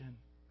Christian,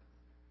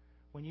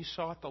 when you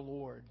sought the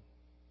Lord,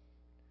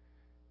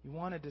 You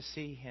wanted to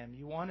see Him.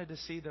 You wanted to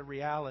see the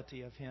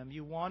reality of Him.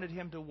 You wanted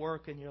Him to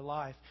work in your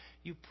life.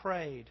 You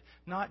prayed,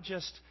 not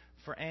just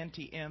for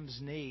Auntie M's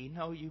knee.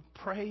 No, you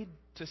prayed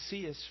to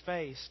see His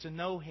face, to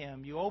know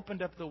Him. You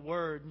opened up the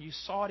Word and you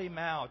sought Him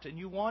out. And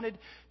you wanted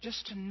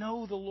just to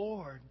know the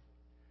Lord.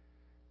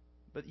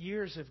 But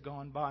years have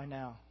gone by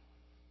now.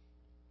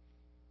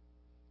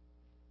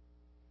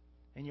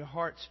 And your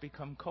heart's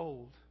become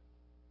cold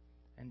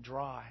and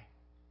dry.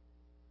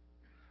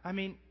 I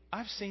mean,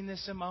 I've seen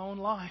this in my own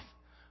life.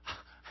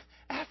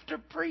 After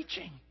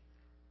preaching.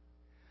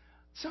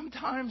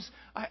 Sometimes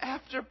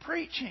after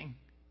preaching.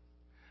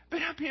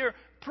 Been up here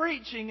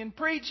preaching and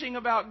preaching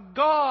about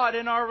God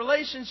and our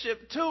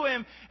relationship to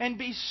Him, and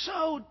be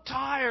so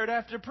tired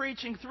after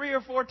preaching 3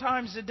 or 4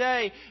 times a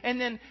day, and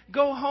then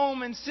go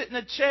home and sit in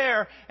a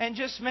chair and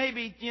just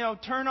maybe,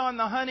 turn on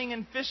the hunting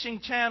and fishing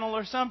channel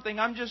or something.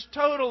 I'm just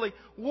totally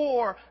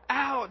wore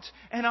out,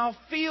 and I'll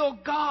feel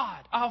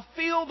God. I'll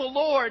feel the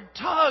Lord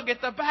tug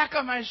at the back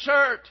of my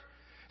shirt,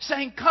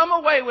 saying, "Come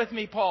away with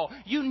me, Paul.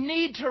 You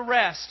need to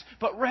rest,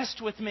 but rest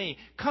with me.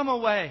 Come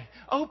away.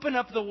 Open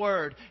up the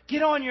Word.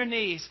 Get on your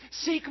knees.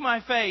 Seek my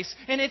face."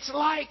 And it's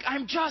like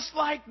I'm just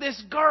like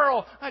this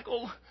girl. I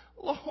go,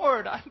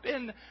 "Lord, I've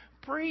been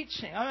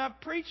preaching.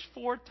 I've preached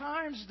 4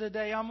 times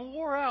today. I'm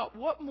wore out.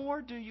 What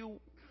more do you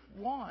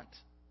want?"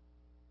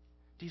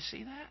 Do you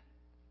see that?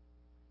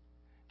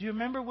 Do you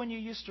remember when you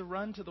used to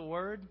run to the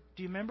Word?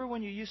 Do you remember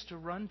when you used to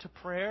run to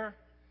prayer?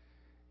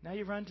 Now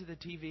you run to the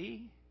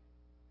TV.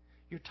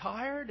 You're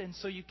tired, and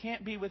so you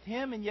can't be with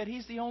Him, and yet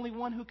He's the only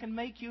one who can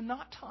make you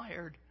not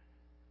tired.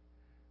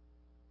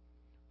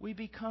 We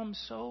become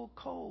so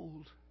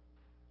cold.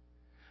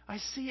 I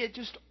see it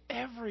just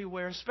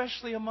everywhere,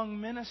 especially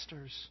among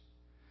ministers,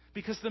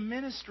 because the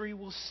ministry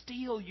will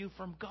steal you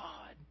from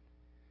God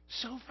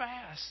so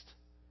fast.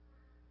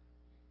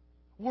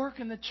 Work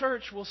in the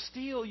church will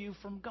steal you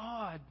from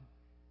God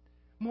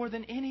more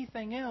than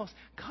anything else.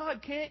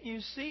 "God, can't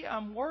you see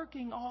I'm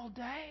working all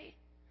day?"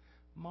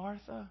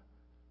 Martha,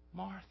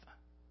 Martha.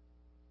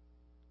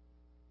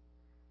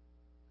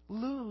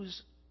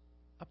 Lose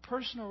a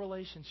personal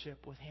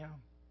relationship with Him,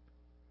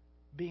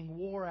 being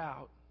wore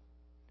out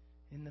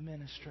in the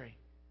ministry.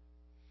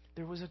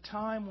 There was a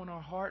time when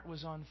our heart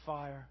was on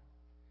fire.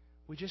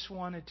 We just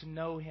wanted to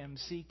know Him,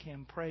 seek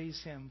Him,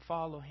 praise Him,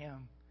 follow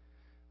Him.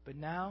 But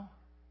now,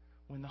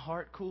 when the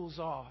heart cools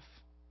off,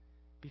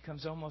 it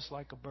becomes almost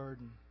like a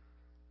burden.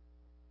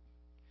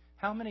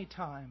 How many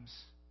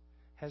times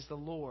has the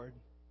Lord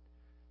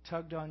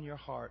tugged on your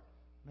heart,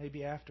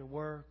 maybe after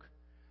work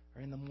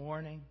or in the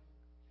morning,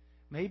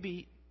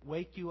 maybe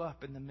wake you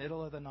up in the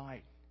middle of the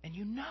night, and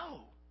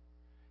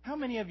how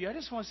many of you, I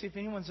just want to see if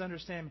anyone's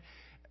understanding,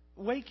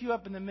 wake you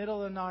up in the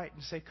middle of the night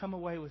and say, "Come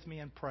away with me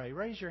and pray"?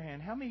 Raise your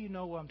hand. How many of you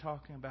know what I'm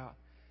talking about?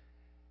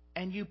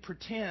 And you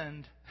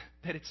pretend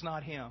that it's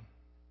not Him.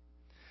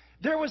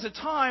 There was a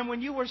time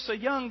when you were so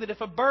young that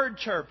if a bird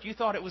chirped, you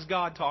thought it was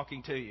God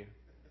talking to you.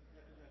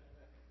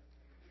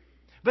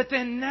 But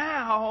then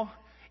now,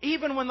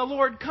 even when the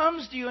Lord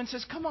comes to you and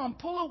says, "Come on,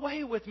 pull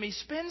away with me,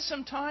 spend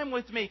some time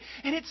with me,"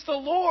 and it's the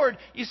Lord,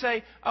 you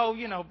say, "Oh,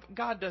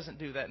 God doesn't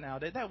do that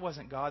nowadays. That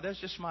wasn't God. That's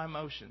just my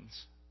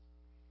emotions."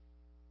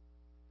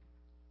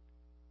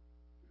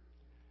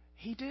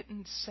 He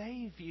didn't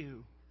save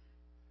you.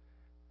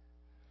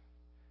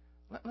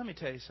 Let me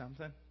tell you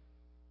something.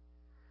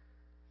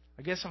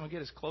 I guess I'm going to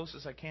get as close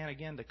as I can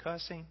again to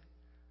cussing.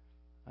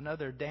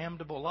 Another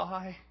damnable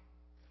lie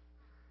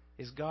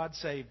is God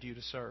saved you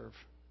to serve.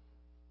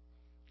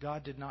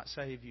 God did not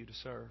save you to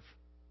serve.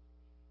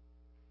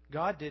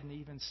 God didn't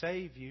even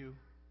save you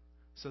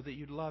so that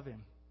you'd love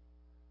Him.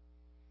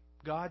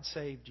 God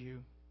saved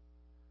you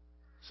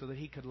so that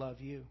He could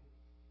love you.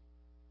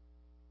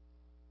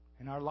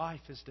 And our life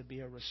is to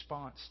be a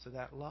response to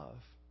that love.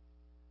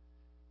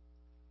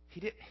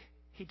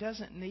 He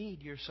doesn't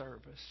need your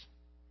service.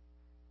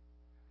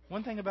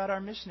 One thing about our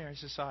missionary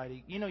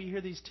society, you hear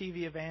these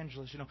TV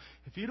evangelists,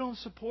 "If you don't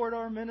support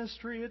our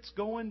ministry, it's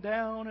going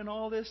down," and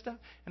all this stuff.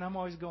 And I'm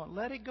always going,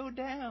 let it go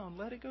down,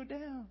 let it go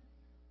down.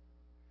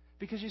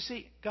 Because you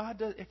see, God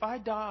does, if I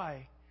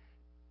die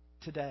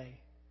today,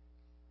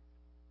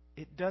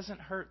 it doesn't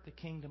hurt the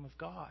kingdom of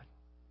God.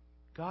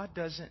 God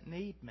doesn't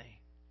need me.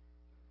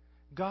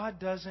 God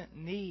doesn't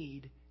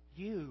need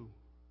you.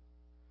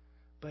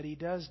 But He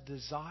does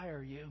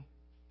desire you.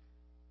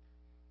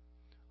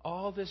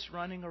 All this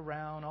running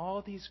around,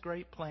 all these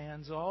great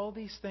plans, all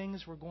these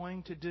things we're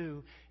going to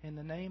do in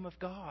the name of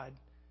God.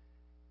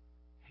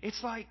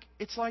 It's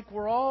like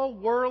we're all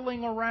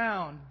whirling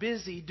around,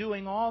 busy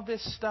doing all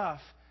this stuff.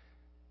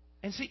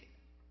 And see,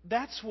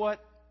 that's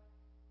what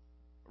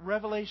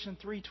Revelation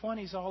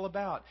 3:20 is all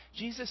about.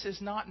 Jesus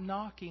is not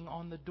knocking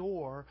on the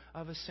door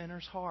of a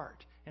sinner's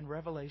heart in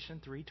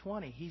Revelation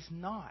 3:20. He's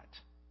not.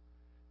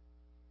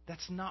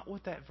 That's not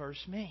what that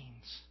verse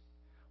means.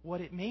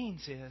 What it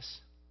means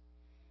is,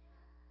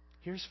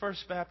 here's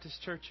First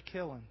Baptist Church of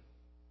Killen.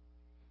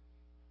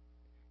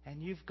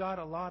 And you've got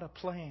a lot of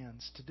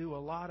plans to do a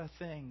lot of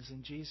things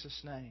in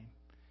Jesus' name.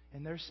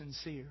 And they're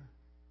sincere.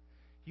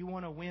 You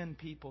want to win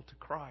people to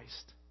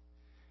Christ.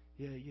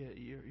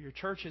 Your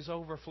church is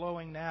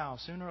overflowing now.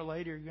 Sooner or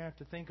later, you're going to have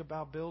to think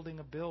about building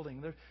a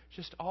building. There's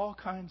just all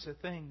kinds of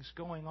things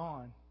going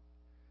on.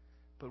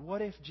 But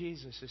what if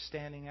Jesus is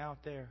standing out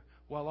there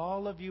while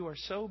all of you are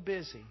so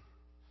busy,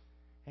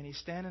 and He's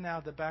standing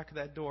out the back of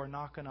that door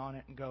knocking on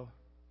it and go,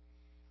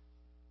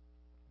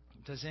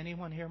 does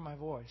anyone hear my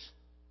voice?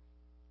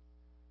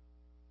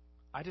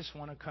 I just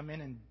want to come in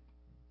and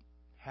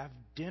have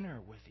dinner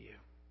with you.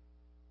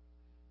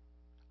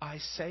 I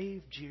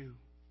saved you.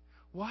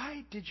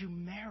 Why did you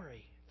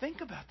marry?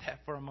 Think about that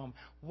for a moment.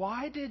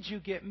 Why did you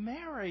get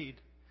married?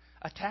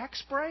 A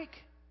tax break?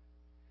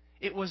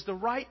 It was the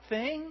right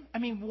thing? I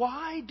mean,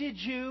 why did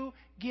you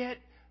get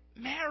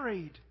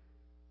married?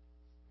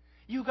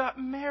 You got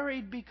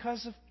married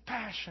because of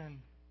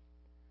passion.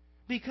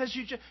 Because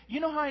you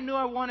know how I knew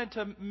I wanted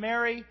to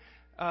marry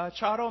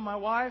Charo, my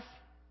wife?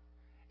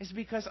 It's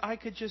because I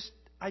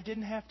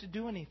didn't have to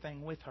do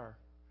anything with her.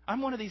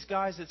 I'm one of these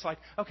guys that's like,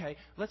 okay,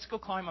 let's go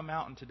climb a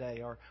mountain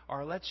today,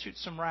 or let's shoot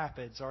some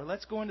rapids, or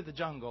let's go into the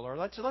jungle, or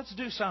let's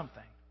do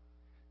something.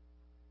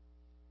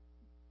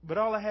 But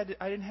I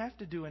didn't have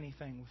to do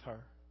anything with her.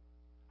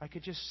 I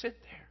could just sit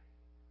there.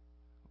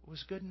 It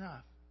was good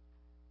enough.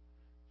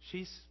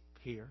 She's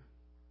here.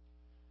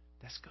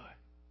 That's good.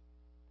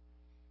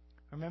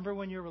 Remember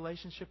when your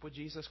relationship with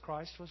Jesus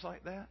Christ was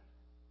like that?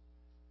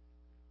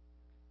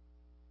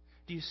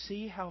 Do you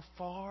see how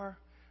far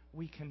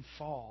we can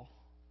fall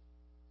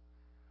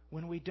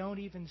when we don't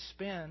even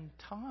spend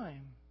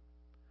time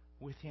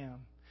with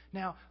Him?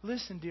 Now,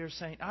 listen, dear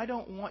saint, I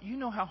don't want, you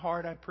know how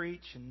hard I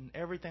preach and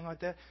everything like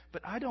that,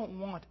 but I don't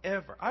want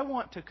ever, I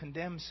want to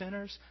condemn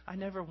sinners. I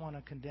never want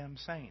to condemn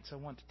saints. I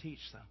want to teach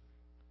them.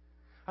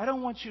 I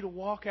don't want you to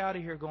walk out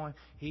of here going,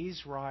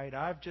 he's right,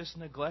 I've just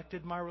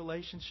neglected my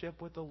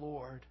relationship with the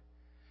Lord.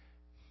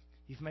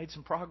 You've made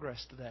some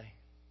progress today.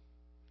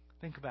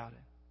 Think about it.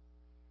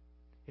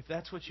 If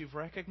that's what you've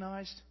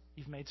recognized,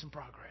 you've made some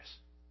progress.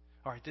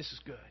 All right, this is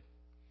good.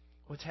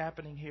 What's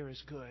happening here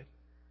is good.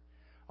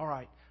 All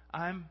right,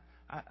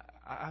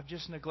 I've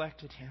just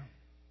neglected Him.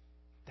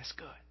 That's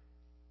good.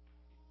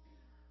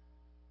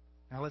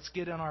 Now let's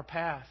get on our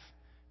path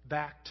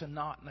back to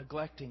not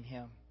neglecting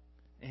Him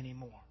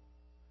anymore.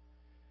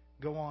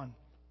 Go on.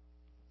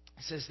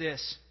 It says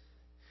this,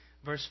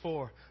 verse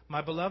 4,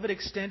 my beloved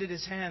extended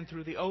his hand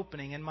through the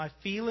opening, and my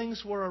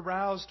feelings were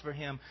aroused for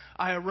him.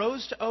 I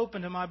arose to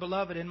open to my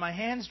beloved, and my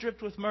hands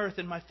dripped with mirth,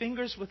 and my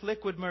fingers with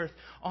liquid mirth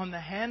on the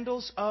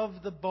handles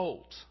of the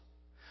bolt.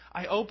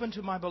 I opened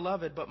to my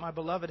beloved, but my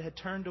beloved had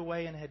turned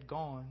away and had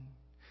gone.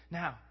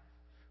 Now,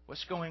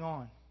 what's going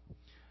on?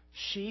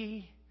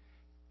 She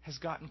has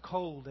gotten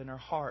cold in her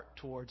heart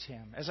towards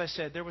him. As I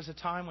said, there was a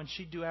time when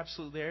she'd do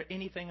absolutely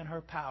anything in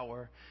her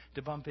power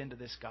to bump into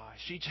this guy.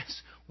 She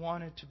just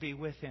wanted to be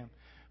with him.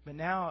 But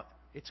now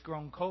it's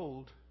grown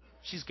cold.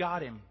 She's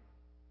got him.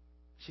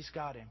 She's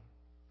got him.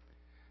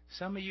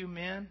 Some of you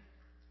men,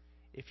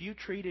 if you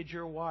treated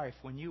your wife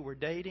when you were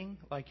dating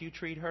like you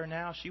treat her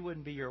now, she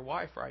wouldn't be your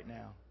wife right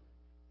now.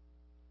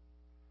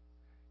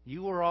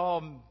 You were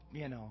all,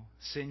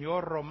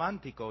 señor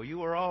romántico. You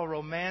were all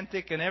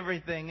romantic and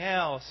everything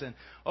else and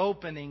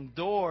opening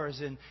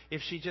doors. And if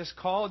she just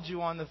called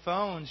you on the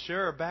phone,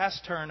 sure, bass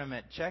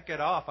tournament, check it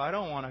off. I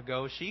don't want to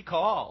go. She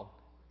called.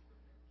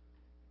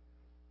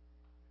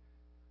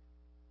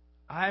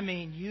 I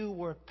mean, you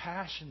were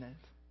passionate.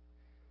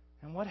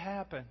 And what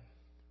happened?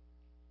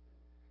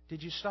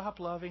 Did you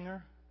stop loving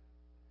her?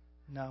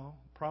 No,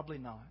 probably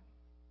not.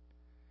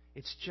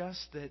 It's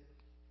just that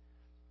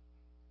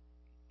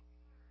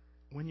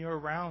when you're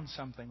around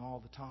something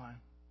all the time,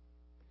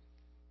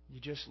 you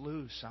just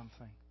lose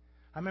something.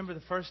 I remember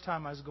the first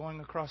time I was going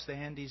across the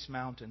Andes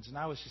Mountains, and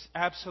I was just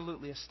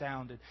absolutely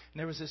astounded. And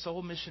there was this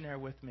old missionary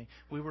with me.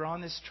 We were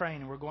on this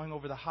train, and we're going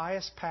over the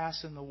highest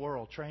pass in the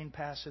world, train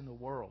pass in the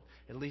world,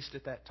 at least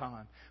at that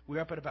time. We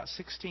were up at about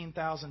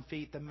 16,000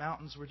 feet. The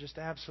mountains were just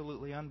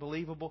absolutely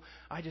unbelievable.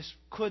 I just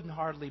couldn't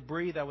hardly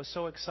breathe. I was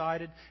so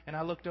excited. And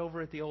I looked over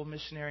at the old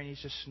missionary, and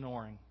he's just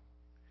snoring.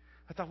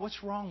 I thought,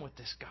 what's wrong with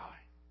this guy?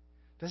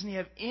 Doesn't he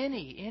have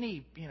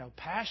any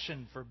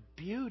passion for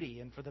beauty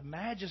and for the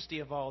majesty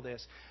of all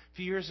this? A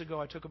few years ago,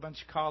 I took a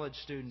bunch of college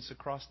students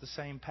across the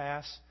same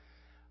pass.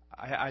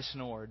 I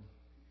snored.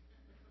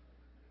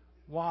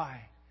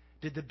 Why?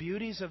 Did the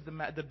beauty of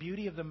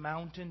the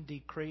mountain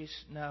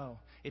decrease? No.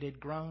 It had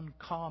grown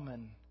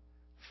common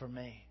for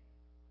me.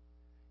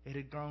 It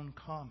had grown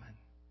common.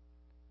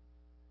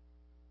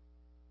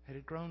 It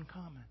had grown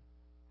common.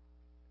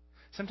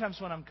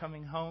 Sometimes when I'm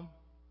coming home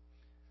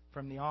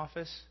from the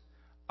office,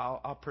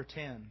 I'll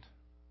pretend.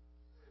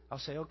 I'll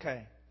say,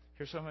 okay,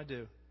 here's what I'm going to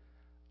do.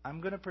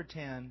 I'm going to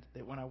pretend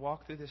that when I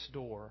walk through this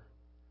door,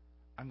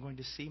 I'm going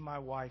to see my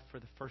wife for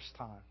the first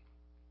time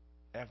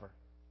ever.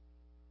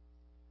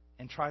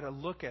 And try to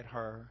look at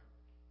her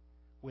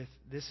with,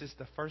 this is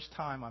the first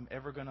time I'm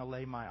ever going to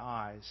lay my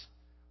eyes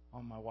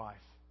on my wife.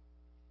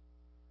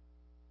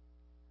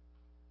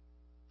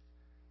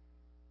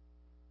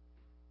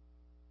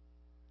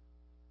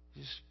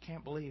 You just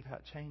can't believe how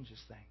it changes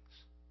things.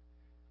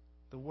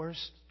 The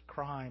worst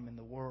crime in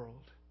the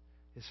world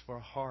is for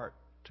a heart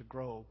to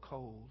grow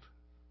cold.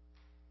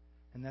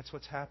 And that's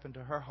what's happened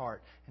to her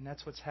heart. And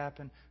that's what's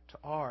happened to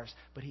ours.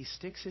 But He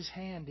sticks His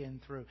hand in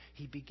through.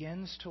 He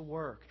begins to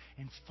work.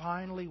 And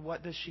finally,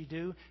 what does she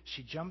do?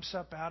 She jumps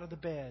up out of the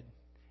bed.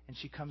 And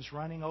she comes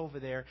running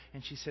over there.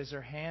 And she says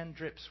her hand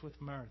drips with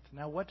mirth.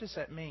 Now, what does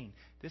that mean?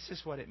 This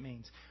is what it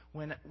means.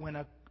 When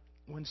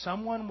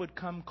someone would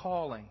come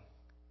calling,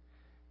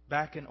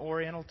 back in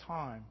Oriental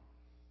time,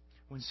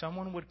 when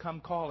someone would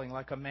come calling,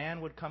 like a man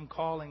would come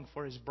calling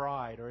for his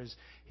bride or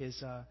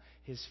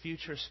his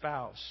future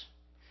spouse,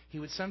 he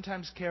would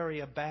sometimes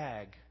carry a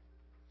bag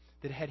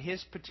that had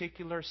his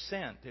particular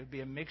scent. It would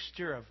be a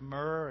mixture of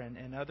myrrh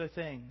and other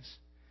things.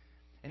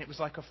 And it was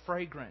like a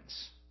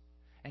fragrance.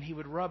 And he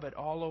would rub it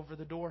all over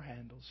the door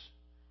handles.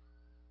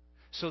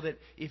 So that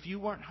if you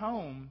weren't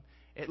home,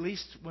 at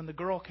least when the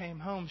girl came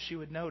home, she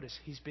would notice,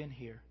 he's been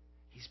here.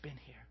 He's been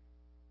here.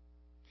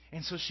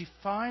 And so she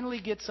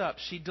finally gets up.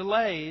 She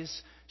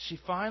delays. She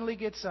finally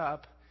gets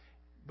up.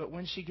 But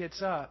when she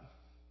gets up,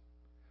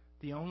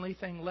 the only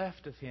thing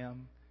left of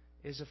him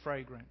is a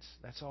fragrance.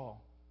 That's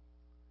all.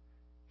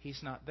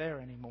 He's not there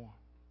anymore.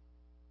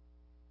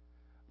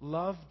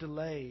 Love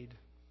delayed,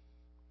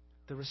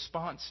 the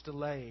response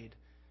delayed,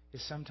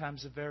 is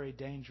sometimes a very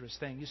dangerous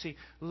thing. You see,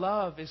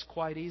 love is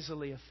quite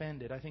easily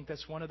offended. I think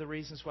that's one of the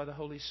reasons why the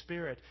Holy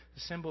Spirit,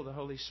 the symbol of the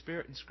Holy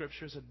Spirit in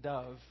Scripture is a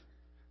dove,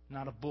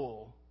 not a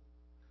bull,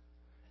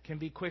 can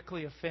be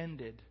quickly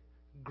offended,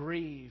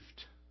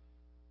 grieved,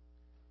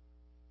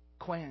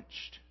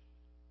 quenched.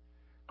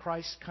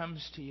 Christ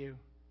comes to you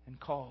and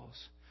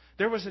calls.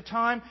 There was a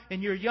time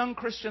in your young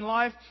Christian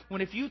life when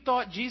if you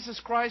thought Jesus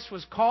Christ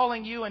was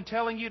calling you and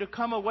telling you to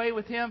come away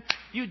with Him,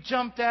 you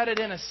jumped at it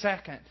in a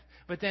second.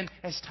 But then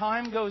as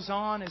time goes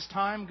on,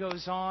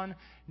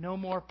 no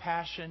more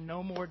passion,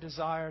 no more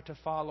desire to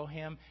follow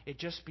Him. It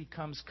just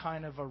becomes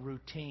kind of a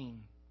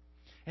routine.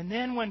 And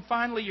then when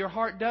finally your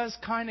heart does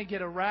kind of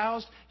get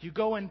aroused, you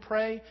go and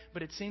pray,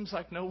 but it seems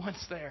like no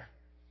one's there.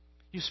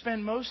 You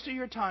spend most of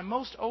your time,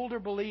 most older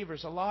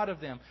believers, a lot of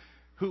them,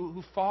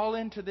 who fall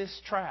into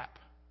this trap.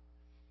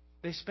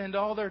 They spend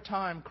all their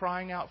time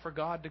crying out for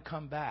God to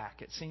come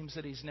back. It seems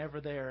that He's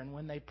never there. And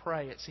when they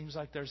pray, it seems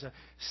like there's a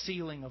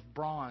ceiling of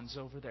bronze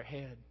over their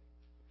head.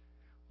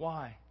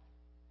 Why?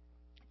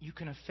 You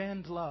can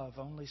offend love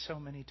only so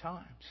many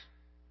times.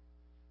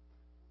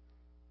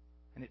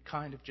 And it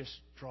kind of just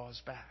draws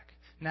back.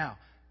 Now,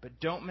 but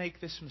don't make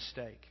this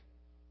mistake.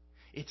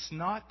 It's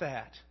not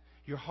that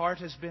your heart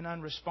has been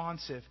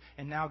unresponsive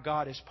and now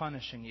God is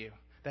punishing you.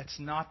 That's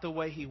not the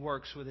way He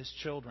works with His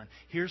children.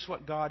 Here's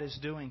what God is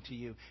doing to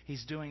you.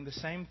 He's doing the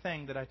same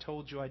thing that I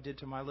told you I did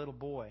to my little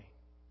boy.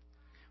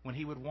 When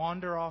he would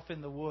wander off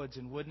in the woods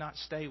and would not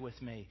stay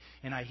with me,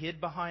 and I hid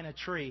behind a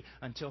tree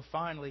until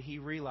finally he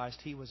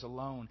realized he was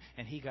alone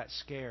and he got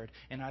scared.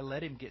 And I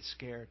let him get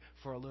scared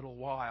for a little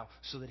while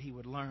so that he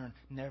would learn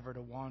never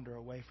to wander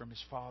away from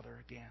his father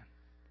again.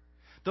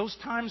 Those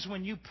times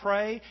when you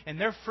pray, and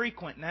they're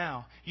frequent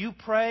now, you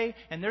pray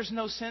and there's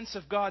no sense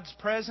of God's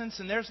presence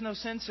and there's no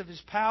sense of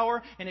His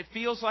power and it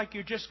feels like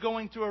you're just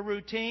going through a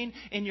routine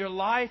in your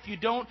life.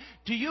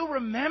 Do you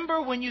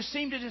remember when you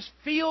seemed to just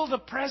feel the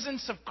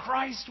presence of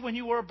Christ when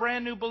you were a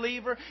brand new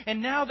believer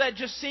and now that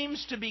just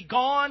seems to be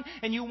gone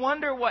and you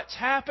wonder what's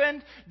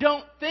happened?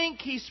 Don't think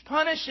He's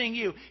punishing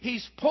you.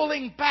 He's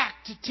pulling back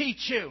to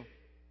teach you.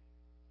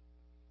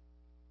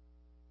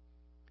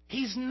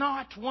 He's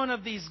not one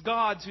of these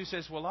gods who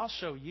says, well, I'll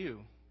show you.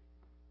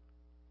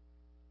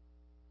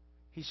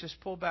 He's just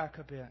pulled back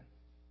a bit.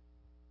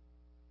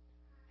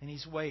 And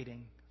He's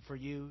waiting for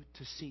you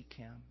to seek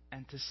Him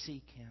and to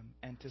seek Him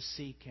and to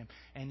seek Him.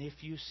 And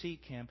if you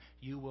seek Him,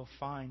 you will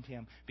find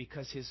Him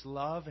because His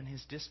love and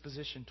His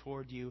disposition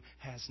toward you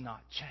has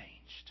not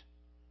changed.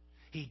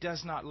 He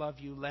does not love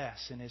you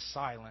less in His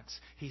silence.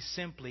 He's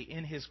simply,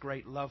 in His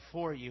great love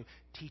for you,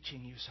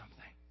 teaching you something.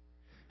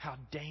 How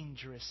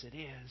dangerous it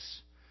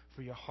is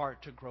for your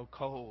heart to grow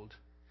cold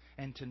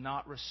and to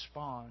not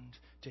respond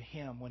to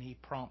Him when He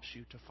prompts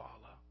you to follow.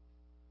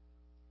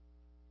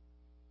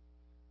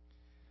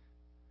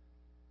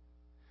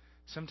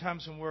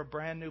 Sometimes when we're a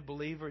brand new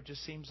believer, it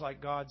just seems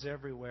like God's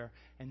everywhere.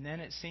 And then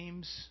it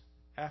seems,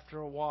 after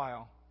a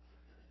while,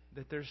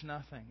 that there's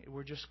nothing.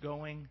 We're just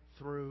going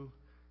through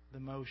the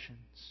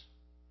motions.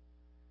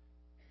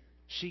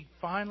 She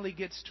finally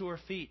gets to her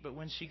feet, but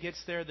when she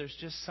gets there, there's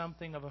just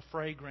something of a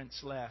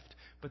fragrance left.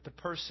 But the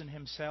person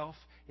himself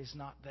is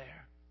not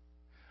there.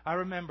 I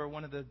remember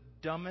one of the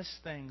dumbest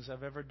things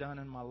I've ever done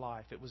in my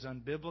life. It was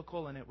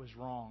unbiblical and it was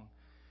wrong.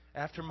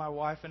 After my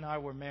wife and I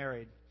were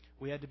married,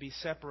 we had to be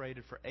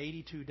separated for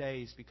 82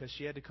 days because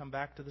she had to come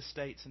back to the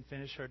States and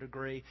finish her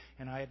degree,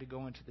 and I had to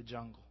go into the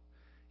jungle.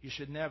 You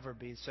should never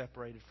be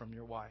separated from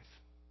your wife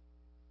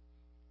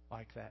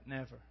like that.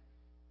 Never.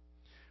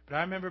 But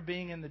I remember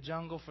being in the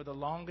jungle for the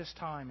longest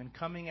time and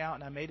coming out,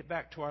 and I made it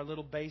back to our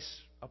little base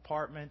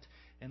apartment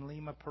in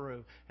Lima,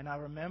 Peru. And I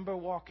remember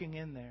walking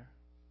in there,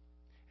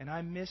 and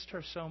I missed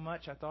her so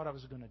much I thought I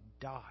was going to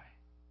die.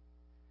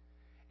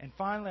 And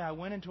finally I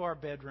went into our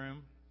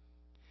bedroom,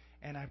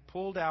 and I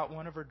pulled out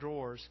one of her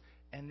drawers,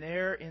 and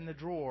there in the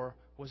drawer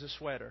was a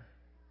sweater.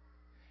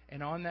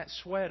 And on that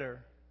sweater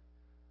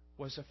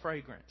was a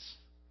fragrance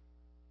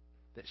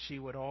that she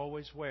would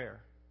always wear.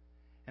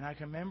 And I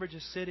can remember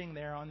just sitting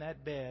there on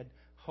that bed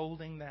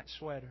holding that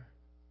sweater.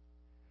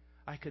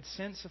 I could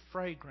sense a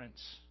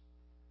fragrance,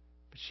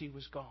 but she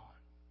was gone.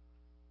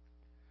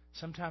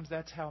 Sometimes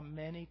that's how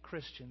many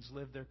Christians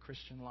live their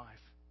Christian life.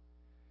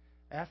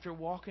 After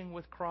walking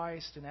with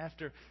Christ and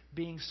after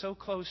being so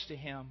close to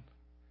Him,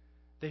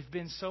 they've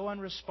been so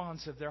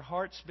unresponsive. Their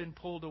heart's been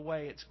pulled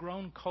away. It's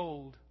grown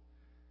cold.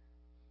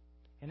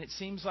 And it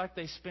seems like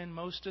they spend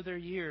most of their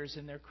years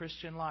in their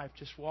Christian life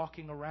just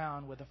walking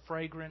around with a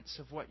fragrance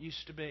of what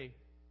used to be.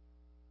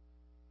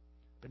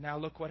 But now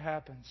look what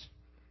happens.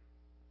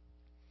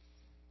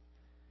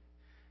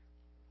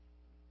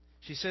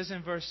 She says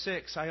in verse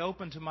 6, I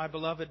opened to my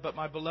beloved, but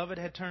my beloved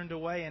had turned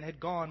away and had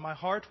gone. My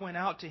heart went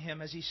out to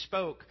him as he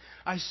spoke.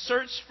 I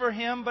searched for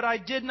him, but I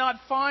did not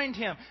find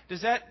him.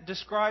 Does that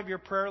describe your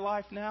prayer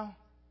life now?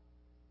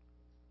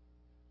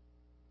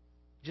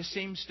 Just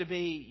seems to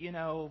be,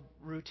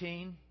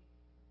 routine.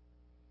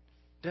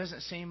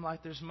 Doesn't seem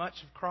like there's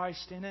much of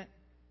Christ in it.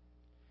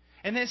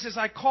 And then it says,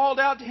 I called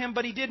out to him,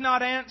 but he did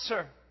not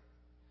answer.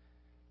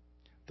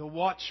 The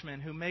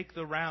watchmen who make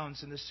the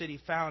rounds in the city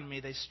found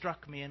me. They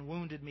struck me and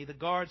wounded me. The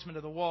guardsmen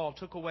of the wall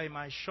took away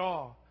my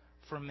shawl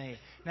from me.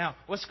 Now,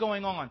 what's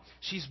going on?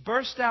 She's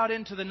burst out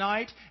into the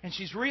night, and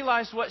she's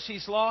realized what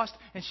she's lost,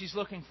 and she's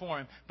looking for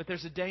him. But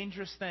there's a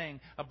dangerous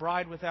thing. A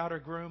bride without her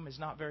groom is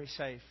not very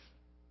safe.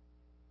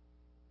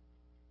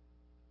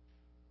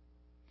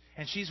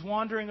 And she's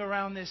wandering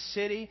around this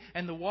city,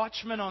 and the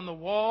watchmen on the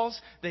walls,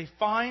 they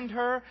find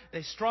her,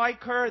 they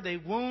strike her, they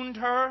wound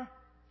her.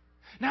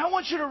 Now I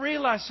want you to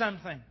realize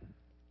something.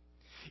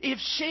 If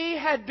she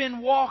had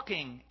been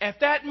walking at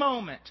that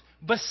moment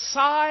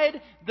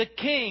beside the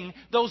king,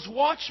 those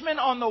watchmen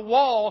on the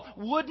wall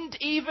wouldn't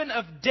even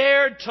have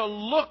dared to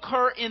look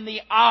her in the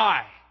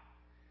eye.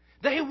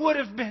 They would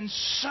have been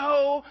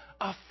so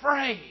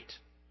afraid.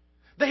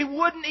 They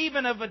wouldn't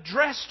even have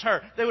addressed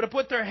her. They would have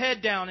put their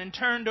head down and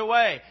turned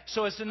away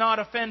so as to not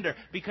offend her,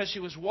 because she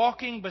was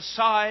walking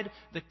beside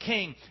the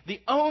king.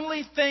 The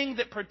only thing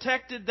that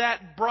protected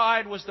that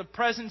bride was the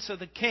presence of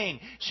the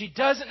king. She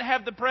doesn't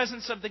have the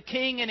presence of the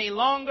king any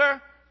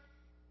longer,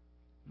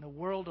 and the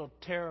world will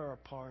tear her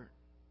apart.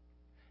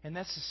 And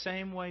that's the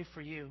same way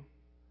for you.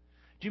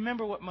 Do you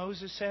remember what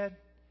Moses said?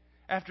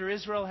 After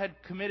Israel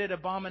had committed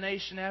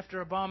abomination after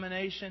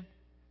abomination,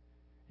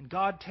 and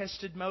God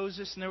tested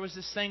Moses, and there was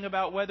this thing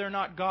about whether or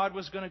not God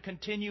was going to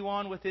continue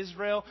on with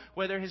Israel,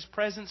 whether His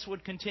presence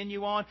would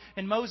continue on.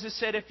 And Moses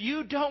said, if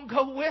you don't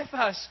go with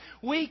us,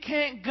 we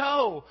can't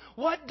go.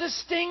 What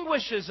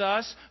distinguishes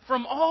us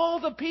from all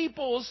the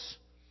peoples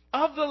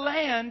of the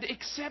land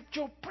except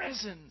your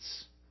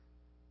presence?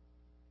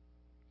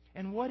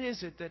 And what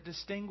is it that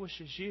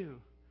distinguishes you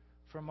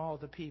from all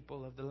the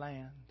people of the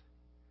land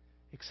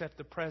except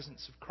the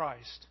presence of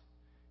Christ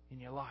in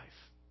your life?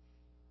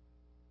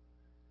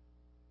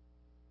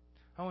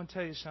 I want to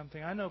tell you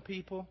something. I know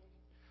people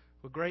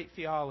with great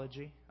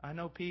theology. I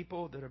know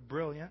people that are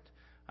brilliant.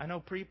 I know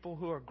people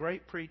who are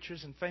great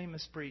preachers and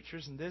famous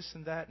preachers and this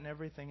and that and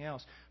everything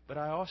else. But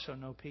I also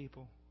know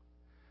people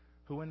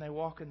who, when they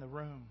walk in the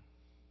room,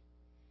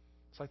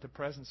 it's like the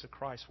presence of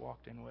Christ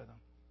walked in with them.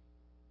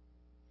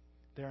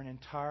 They're an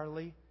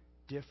entirely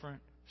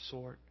different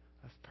sort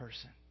of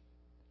person.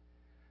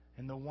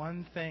 And the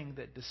one thing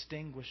that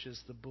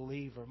distinguishes the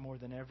believer more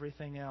than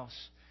everything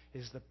else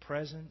is the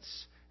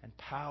presence and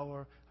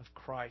power of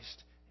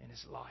Christ in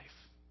his life.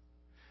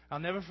 I'll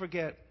never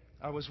forget,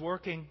 I was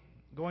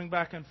going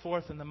back and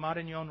forth in the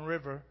Marañón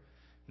River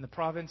in the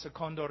province of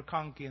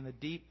Condorcanqui in the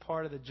deep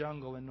part of the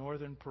jungle in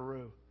northern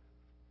Peru.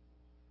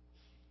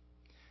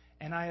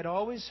 And I had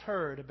always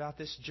heard about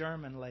this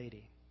German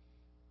lady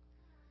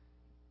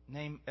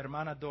named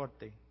Hermana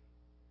Dorothy,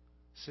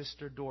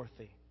 Sister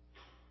Dorothy.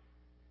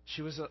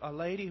 She was a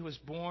lady who was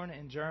born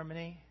in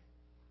Germany,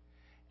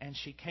 and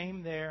she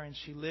came there and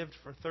she lived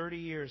for 30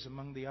 years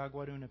among the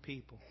Aguaruna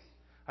people.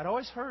 I'd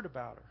always heard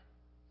about her.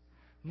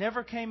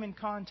 Never came in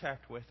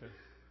contact with her.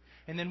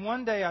 And then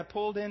one day I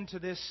pulled into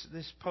this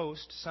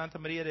post, Santa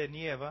Maria de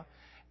Nieva,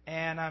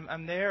 and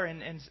I'm there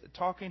and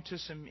talking to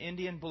some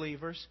Indian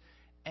believers,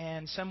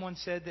 and someone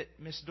said that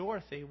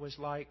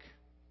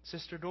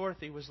Sister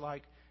Dorothy was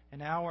like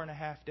an hour and a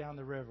half down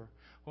the river.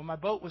 Well, my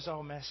boat was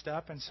all messed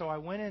up, and so I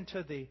went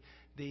into the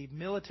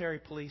military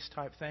police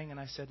type thing, and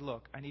I said,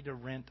 look, I need to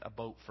rent a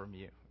boat from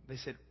you. They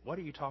said, what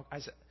are you talking? I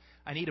said,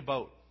 I need a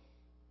boat.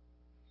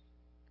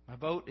 My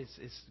boat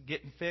is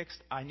getting fixed.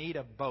 I need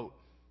a boat.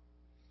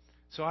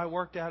 So I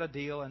worked out a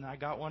deal, and I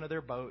got one of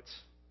their boats,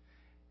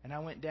 and I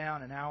went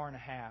down an hour and a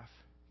half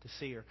to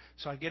see her.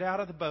 So I get out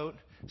of the boat.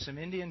 Some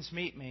Indians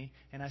meet me,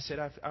 and I said,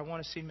 I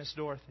want to see Miss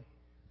Dorothy.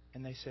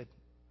 And they said,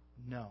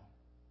 no.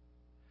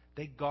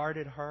 They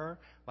guarded her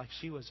like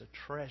she was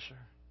a treasure.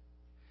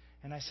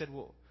 And I said,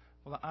 well,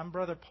 I'm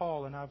Brother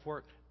Paul, and I've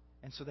worked.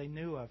 And so they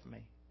knew of me.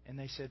 And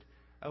they said,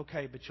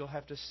 okay, but you'll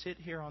have to sit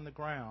here on the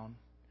ground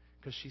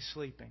because she's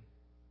sleeping.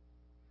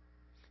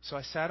 So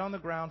I sat on the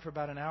ground for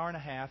about an hour and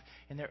a half,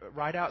 and there,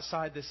 right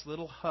outside this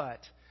little hut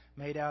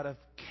made out of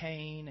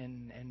cane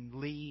and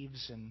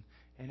leaves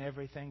and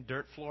everything,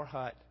 dirt floor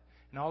hut.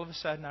 And all of a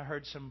sudden I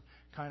heard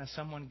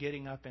someone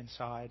getting up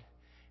inside,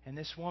 and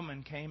this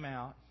woman came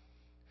out.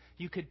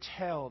 You could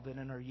tell that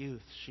in her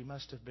youth she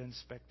must have been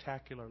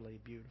spectacularly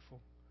beautiful.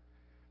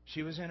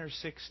 She was in her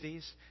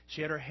 60s.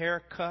 She had her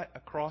hair cut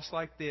across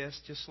like this,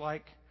 just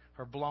like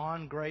her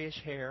blonde,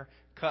 grayish hair,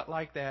 cut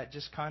like that,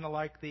 just kind of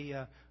like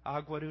the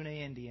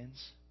Aguaduna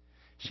Indians.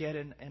 She had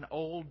an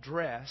old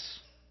dress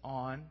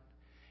on,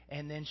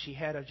 and then she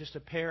had just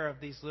a pair of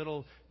these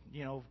little,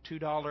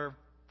 $2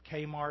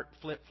 Kmart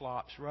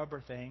flip-flops,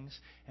 rubber things,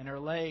 and her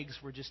legs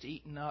were just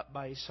eaten up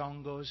by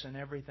songos and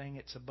everything.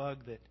 It's a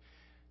bug that,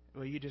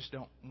 well, you just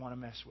don't want to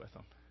mess with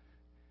them.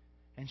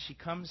 And she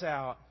comes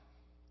out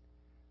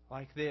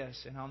like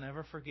this, and I'll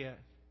never forget,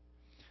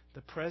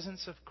 the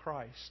presence of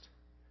Christ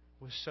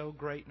was so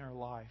great in her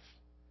life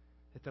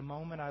that the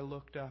moment I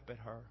looked up at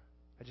her,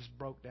 I just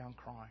broke down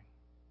crying.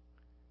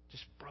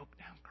 Just broke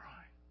down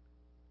crying.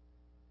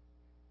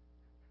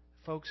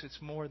 Folks, it's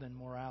more than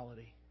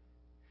morality.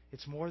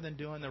 It's more than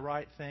doing the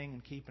right thing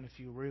and keeping a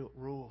few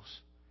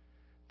rules.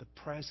 The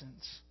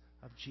presence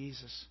of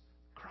Jesus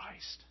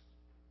Christ.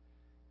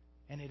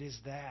 And it is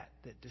that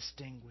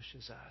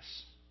distinguishes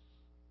us.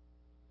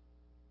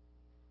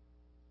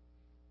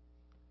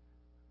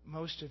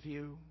 Most of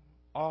you,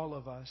 all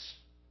of us,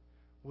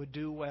 would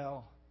do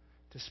well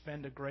to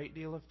spend a great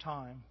deal of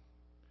time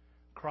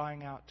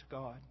crying out to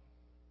God.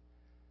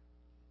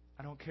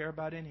 I don't care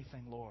about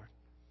anything, Lord.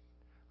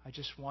 I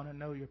just want to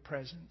know your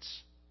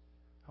presence.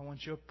 I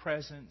want your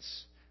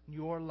presence,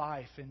 your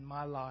life in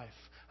my life.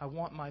 I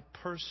want my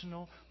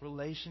personal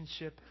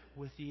relationship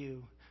with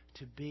you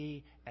to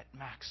be at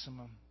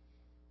maximum.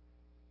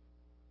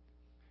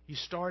 You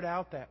start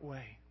out that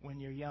way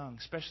when you're young,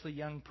 especially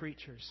young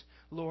preachers.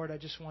 Lord, I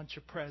just want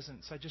your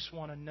presence. I just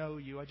want to know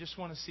you. I just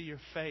want to see your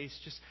face.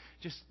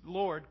 Just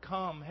Lord,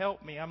 come,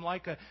 help me. I'm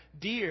like a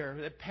deer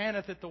that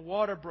panteth at the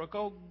water brook.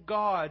 Oh,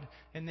 God.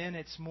 And then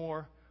it's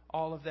more,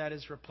 all of that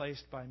is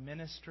replaced by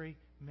ministry,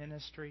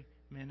 ministry,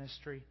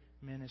 ministry,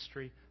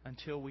 ministry,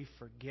 until we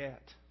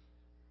forget.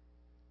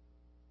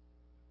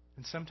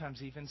 And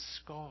sometimes even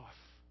scoff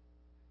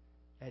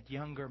at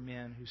younger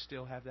men who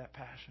still have that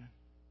passion.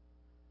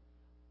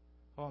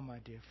 Oh, my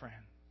dear friend,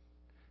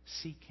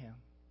 seek Him.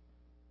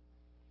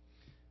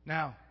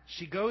 Now,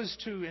 she goes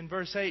to, in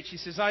verse 8, she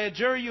says, I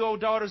adjure you, O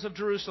daughters of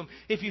Jerusalem,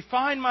 if you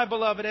find my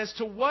beloved, as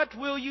to what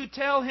will you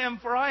tell him?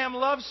 For I am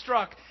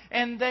love-struck.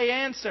 And they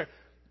answer,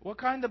 what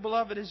kind of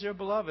beloved is your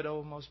beloved,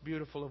 O most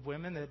beautiful of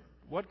women?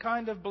 What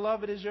kind of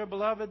beloved is your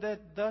beloved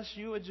that thus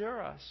you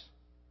adjure us?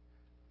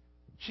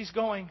 She's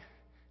going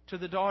to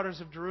the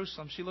daughters of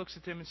Jerusalem. She looks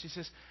at them and she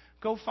says,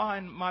 go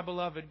find my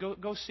beloved.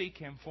 Go seek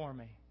him for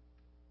me.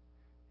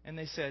 And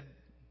they said,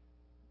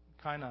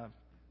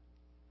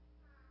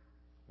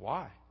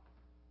 why?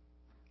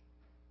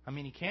 I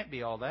mean, he can't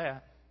be all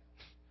that.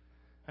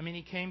 I mean,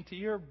 he came to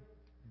your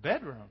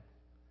bedroom.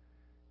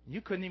 You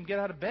couldn't even get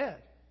out of bed.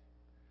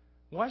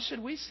 Why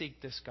should we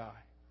seek this guy?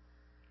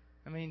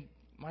 I mean,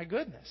 my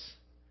goodness.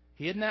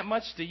 He isn't that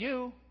much to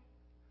you.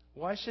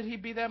 Why should he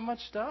be that much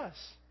to us?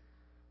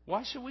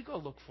 Why should we go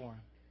look for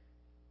him?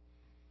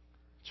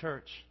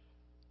 Church,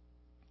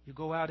 you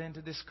go out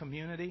into this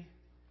community.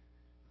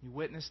 You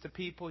witness to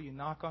people, you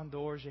knock on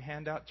doors, you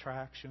hand out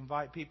tracts, you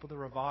invite people to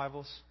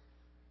revivals.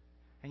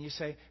 And you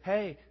say,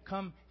 hey,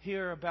 come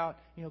hear about,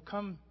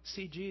 come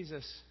see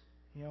Jesus.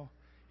 You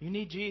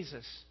need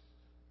Jesus.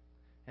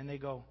 And they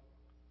go,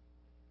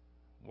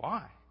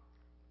 why?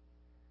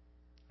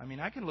 I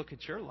mean, I can look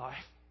at your life.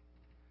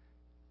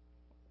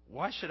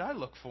 Why should I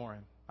look for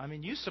him? I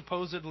mean, you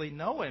supposedly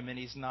know him and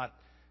he's not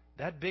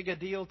that big a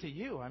deal to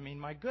you. I mean,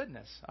 my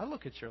goodness, I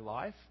look at your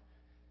life.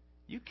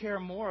 You care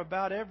more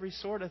about every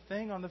sort of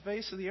thing on the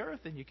face of the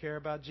earth than you care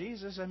about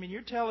Jesus. I mean,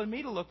 you're telling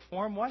me to look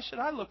for him. Why should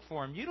I look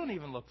for him? You don't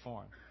even look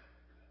for him.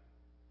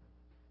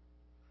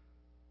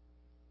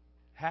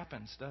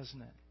 Happens,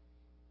 doesn't it?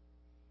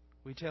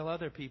 We tell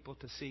other people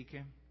to seek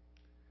him,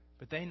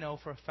 but they know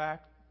for a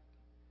fact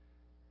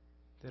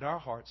that our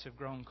hearts have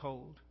grown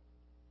cold,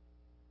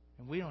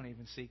 and we don't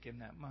even seek him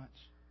that much.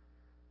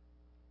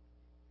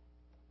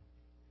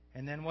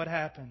 And then what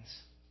happens?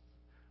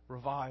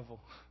 Revival.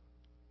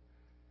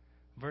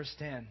 Verse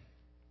 10.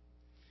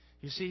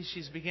 You see,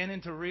 she's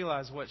beginning to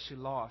realize what she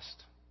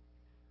lost.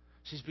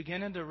 She's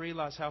beginning to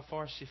realize how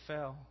far she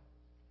fell.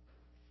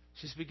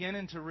 She's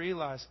beginning to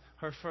realize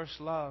her first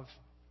love.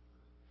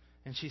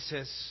 And she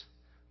says,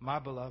 my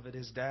beloved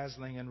is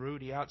dazzling and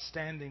ruddy,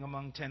 outstanding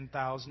among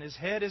 10,000. His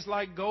head is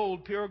like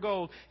gold, pure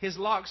gold. His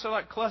locks are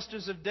like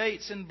clusters of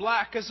dates and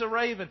black as a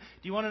raven.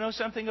 Do you want to know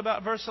something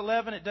about verse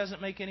 11? It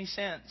doesn't make any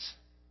sense.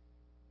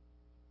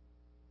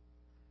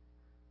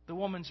 The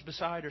woman's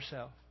beside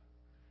herself.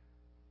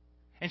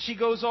 And she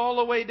goes all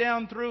the way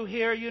down through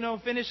here,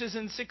 finishes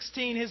in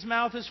 16. His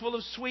mouth is full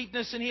of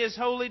sweetness and He is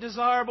wholly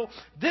desirable.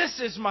 This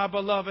is my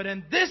beloved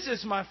and this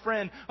is my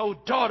friend, O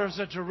daughters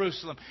of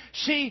Jerusalem.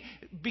 She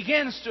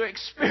begins to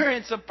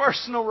experience a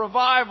personal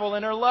revival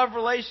in her love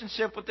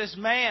relationship with this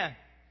man.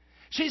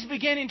 She's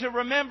beginning to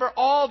remember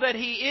all that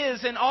he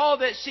is and all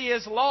that she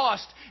has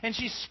lost. And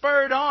she's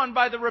spurred on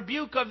by the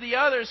rebuke of the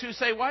others who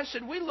say, why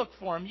should we look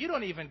for him? You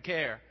don't even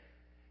care.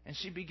 And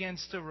she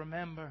begins to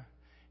remember.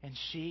 And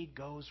she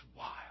goes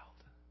wild.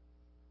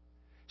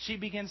 She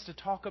begins to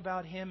talk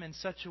about him in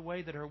such a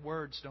way that her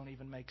words don't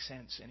even make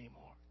sense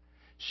anymore.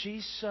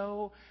 She's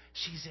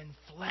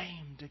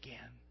inflamed again.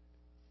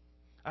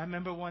 I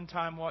remember one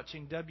time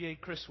watching W.A.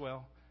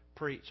 Criswell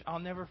preach. I'll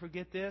never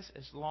forget this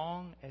as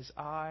long as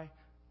I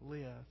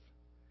live.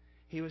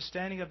 He was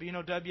standing up,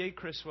 W.A.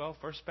 Criswell,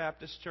 First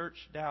Baptist Church,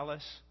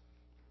 Dallas.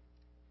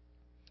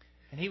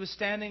 And he was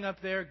standing up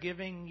there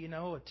giving,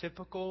 a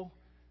typical,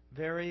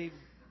 very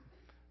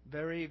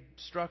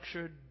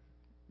structured,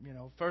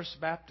 First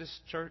Baptist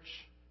Church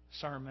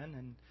sermon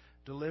and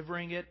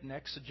delivering it and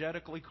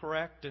exegetically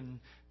correct and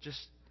just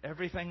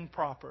everything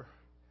proper.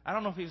 I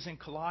don't know if he was in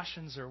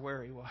Colossians or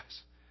where he was.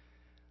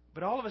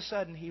 But all of a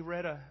sudden he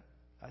read a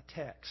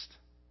text.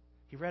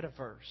 He read a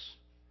verse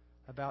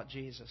about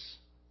Jesus.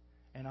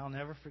 And I'll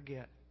never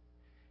forget.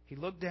 He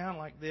looked down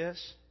like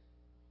this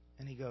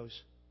and he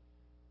goes,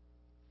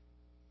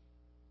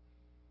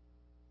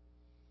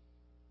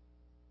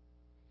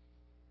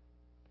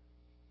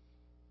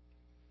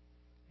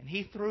 and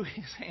he threw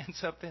his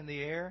hands up in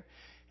the air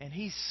and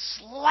he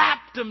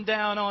slapped them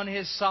down on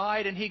his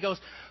side and he goes,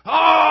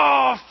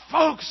 oh,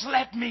 folks,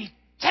 let me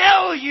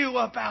tell you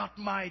about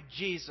my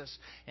Jesus.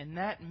 And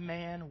that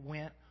man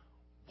went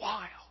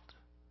wild.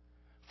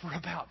 For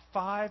about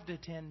 5 to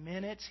 10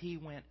 minutes, he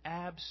went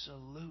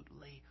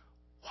absolutely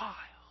wild.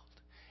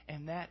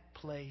 And that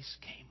place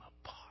came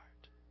apart.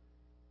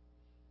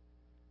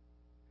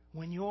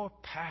 When your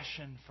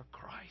passion for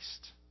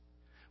Christ,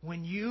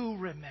 when you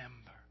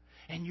remember,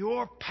 and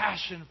your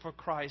passion for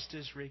Christ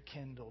is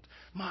rekindled,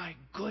 my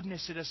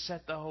goodness, it has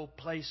set the whole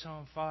place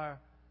on fire.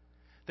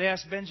 They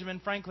asked Benjamin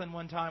Franklin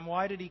one time,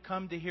 why did he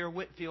come to hear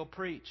Whitefield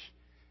preach?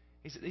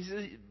 He said,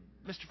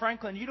 Mr.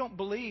 Franklin, you don't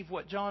believe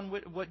what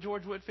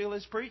George Whitefield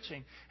is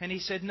preaching. And he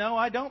said, no,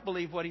 I don't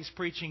believe what he's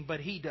preaching, but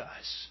he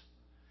does.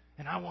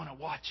 And I want to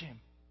watch him.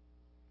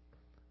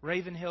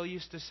 Ravenhill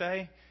used to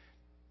say,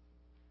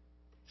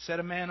 set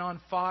a man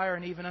on fire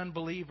and even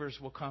unbelievers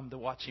will come to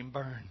watch him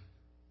burn.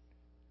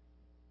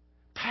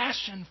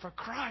 Passion for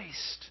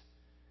Christ.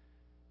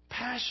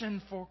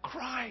 Passion for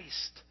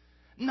Christ.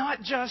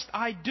 Not just,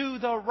 I do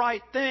the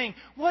right thing.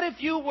 What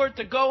if you were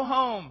to go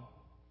home?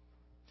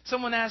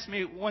 Someone asked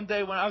me one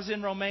day when I was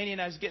in Romania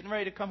and I was getting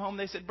ready to come home.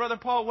 They said, Brother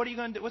Paul, what are you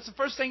going to do? What's the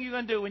first thing you're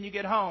going to do when you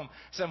get home? I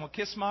said, I'm going to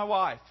kiss my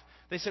wife.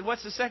 They said,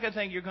 what's the second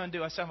thing you're going to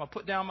do? I said, I'm going to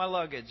put down my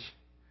luggage.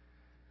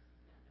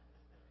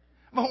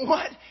 But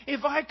what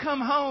if I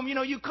come home?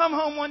 You come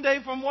home one day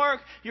from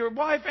work, your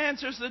wife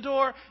answers the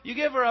door, you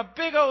give her a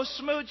big old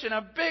smooch and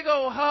a big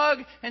old hug,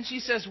 and she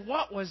says,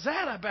 what was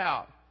that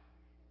about?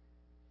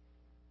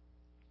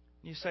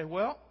 You say,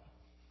 well,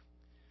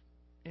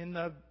 in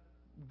the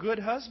Good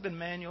Husband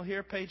manual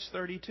here, page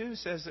 32,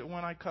 says that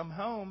when I come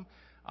home,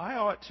 I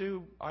ought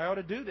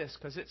to do this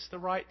because it's the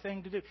right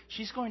thing to do.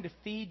 She's going to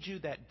feed you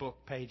that book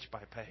page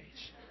by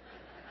page.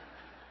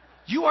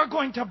 You are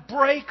going to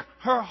break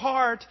her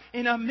heart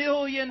in a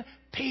million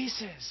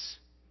pieces.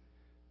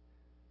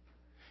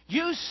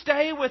 You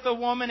stay with a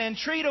woman and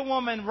treat a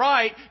woman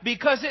right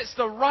because it's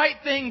the right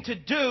thing to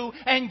do,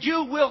 and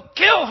you will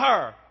kill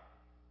her.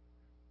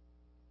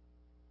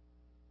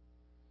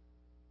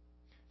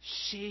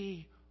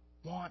 She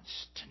wants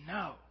to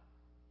know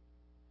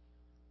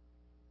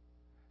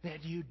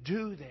that you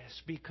do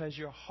this because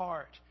your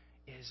heart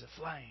is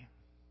aflame.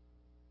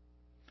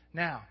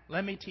 Now,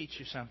 let me teach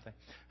you something.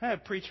 I had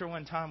a preacher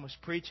one time was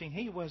preaching.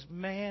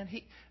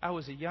 I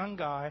was a young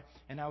guy,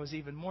 and I was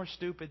even more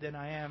stupid than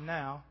I am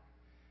now,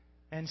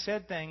 and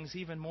said things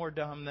even more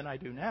dumb than I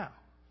do now.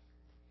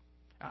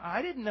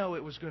 I didn't know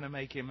it was going to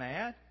make him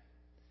mad.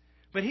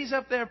 But he's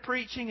up there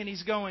preaching and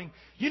he's going,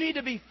 you need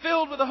to be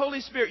filled with the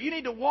Holy Spirit. You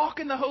need to walk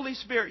in the Holy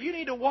Spirit. You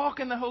need to walk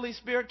in the Holy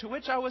Spirit, to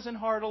which I was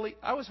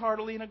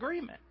heartily in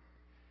agreement.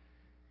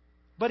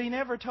 But he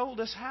never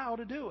told us how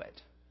to do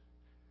it.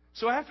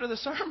 So after the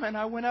sermon,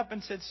 I went up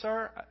and said,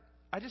 sir,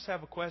 I just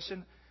have a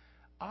question.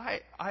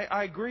 I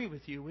agree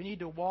with you. We need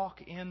to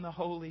walk in the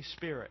Holy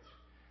Spirit.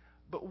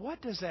 But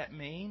what does that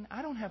mean?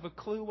 I don't have a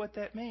clue what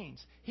that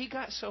means. He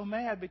got so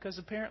mad because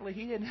apparently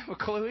he didn't have a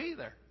clue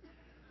either.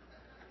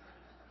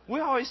 We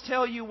always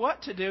tell you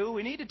what to do.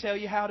 We need to tell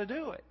you how to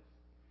do it.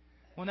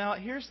 Well, now,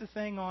 here's the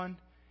thing on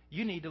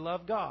you need to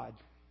love God.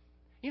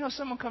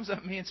 Someone comes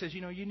up to me and says,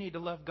 you need to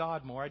love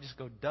God more. I just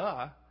go,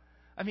 duh.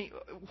 I mean,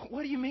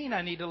 what do you mean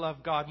I need to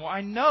love God more?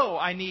 I know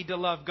I need to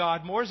love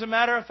God more. As a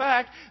matter of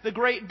fact, the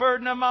great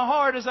burden of my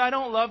heart is I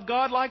don't love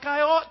God like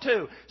I ought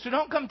to. So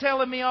don't come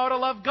telling me I ought to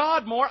love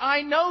God more.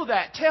 I know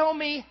that. Tell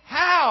me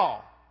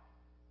how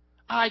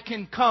I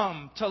can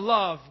come to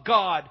love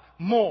God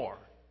more.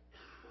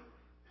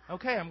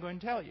 Okay, I'm going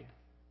to tell you.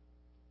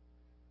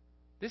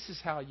 This is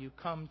how you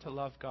come to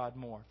love God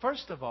more.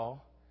 First of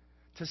all,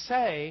 to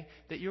say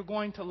that you're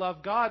going to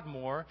love God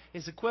more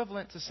is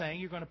equivalent to saying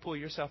you're going to pull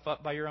yourself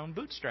up by your own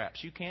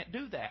bootstraps. You can't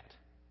do that.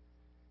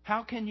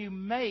 How can you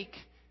make...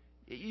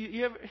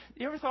 You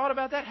ever thought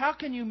about that? How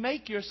can you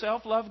make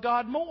yourself love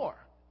God more?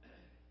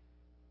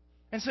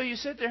 And so you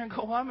sit there and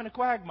go, well, I'm in a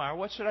quagmire.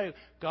 What should I do?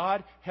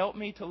 God, help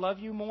me to love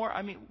you more?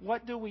 I mean,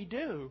 what do we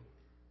do?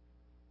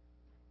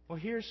 Well,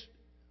 here's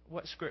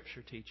what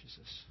Scripture teaches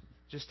us,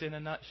 just in a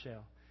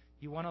nutshell.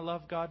 You want to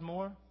love God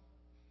more?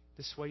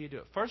 This is the way you do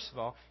it. First of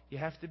all, you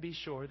have to be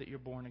sure that you're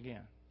born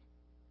again,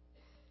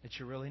 that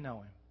you really know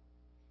Him,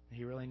 and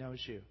He really knows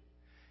you. You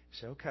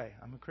say, okay,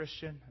 I'm a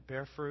Christian, I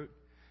bear fruit,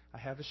 I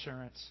have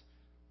assurance.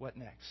 What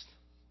next?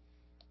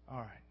 All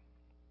right.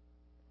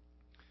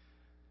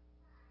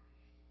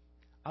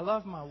 I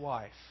love my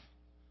wife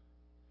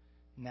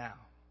now,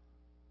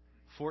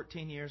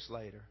 14 years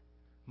later,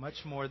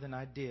 much more than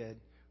I did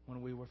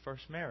when we were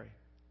first married.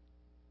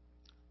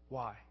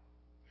 Why?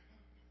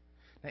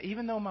 Now,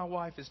 even though my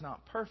wife is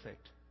not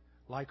perfect,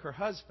 like her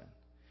husband,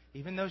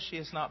 even though she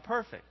is not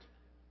perfect,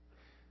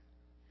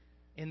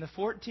 in the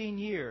 14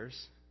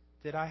 years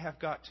that I have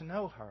got to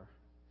know her,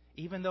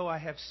 even though I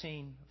have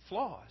seen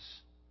flaws,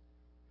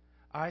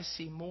 I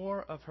see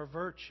more of her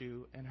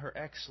virtue and her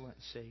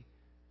excellency,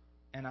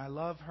 and I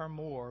love her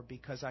more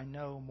because I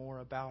know more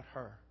about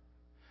her.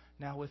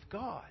 Now, with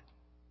God,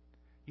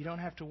 you don't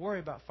have to worry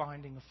about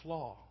finding a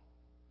flaw.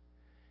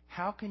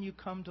 How can you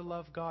come to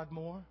love God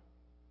more?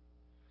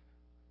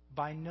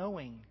 By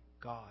knowing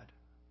God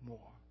more.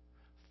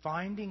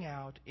 Finding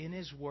out in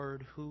His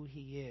Word who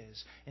He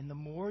is. And the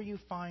more you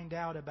find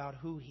out about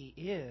who He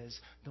is,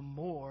 the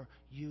more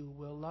you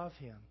will love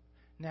Him.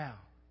 Now,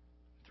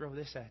 throw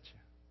this at you.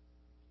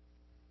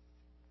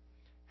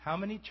 How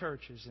many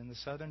churches in the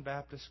Southern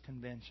Baptist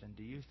Convention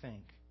do you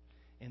think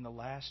in the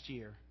last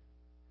year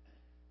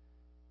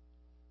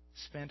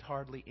spent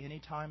hardly any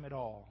time at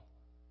all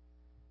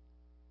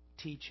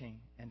teaching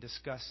and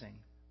discussing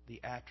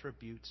the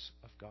attributes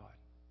of God?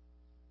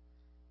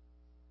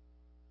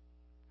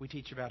 We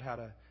teach about how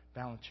to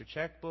balance your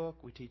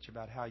checkbook. We teach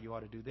about how you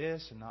ought to do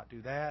this and not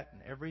do that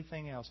and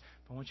everything else.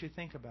 But I want you to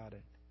think about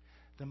it.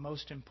 The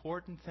most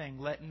important thing,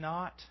 let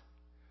not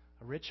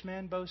a rich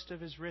man boast of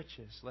his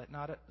riches. Let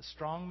not a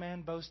strong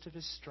man boast of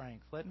his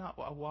strength. Let not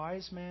a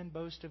wise man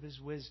boast of his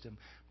wisdom.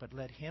 But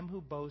let him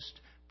who boasts,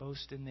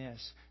 boast in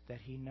this, that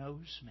he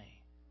knows me.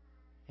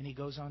 And he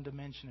goes on to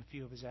mention a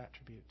few of His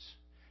attributes.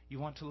 You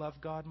want to love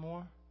God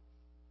more?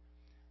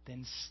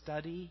 Then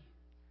study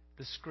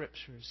the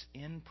Scriptures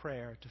in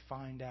prayer to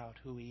find out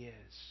who He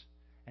is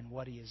and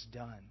what He has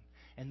done.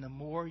 And the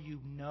more you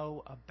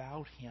know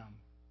about Him,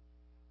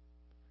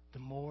 the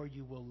more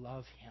you will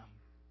love Him.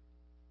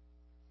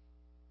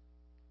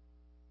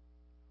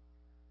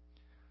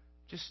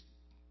 Just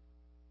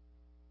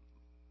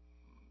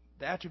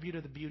the attribute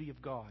of the beauty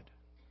of God.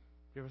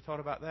 You ever thought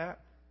about that?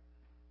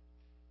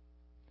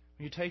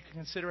 When you take into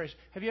consideration,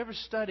 have you ever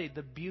studied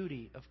the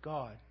beauty of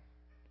God?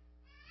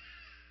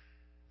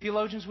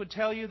 Theologians would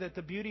tell you that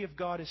the beauty of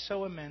God is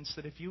so immense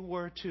that if you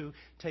were to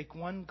take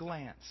one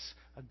glance,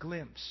 a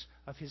glimpse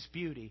of His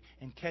beauty,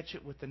 and catch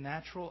it with the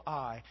natural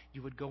eye,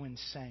 you would go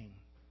insane.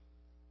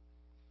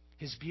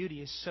 His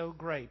beauty is so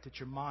great that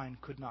your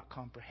mind could not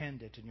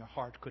comprehend it and your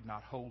heart could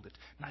not hold it,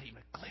 not even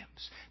a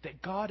glimpse.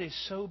 That God is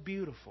so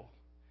beautiful,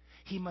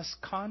 He must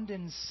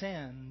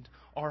condescend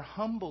or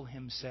humble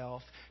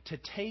Himself to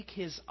take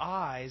His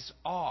eyes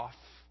off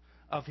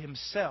of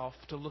Himself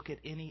to look at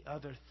any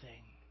other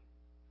thing.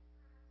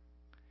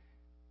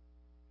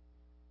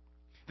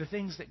 The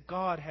things that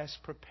God has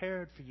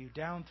prepared for you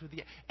down through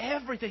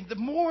everything. The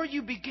more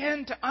you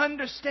begin to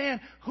understand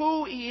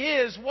who He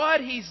is,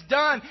 what He's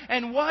done,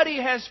 and what He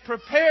has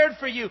prepared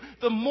for you,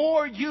 the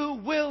more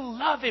you will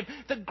love Him.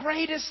 The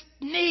greatest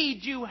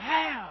need you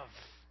have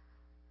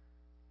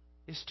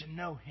is to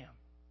know Him.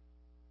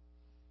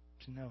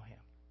 To know Him.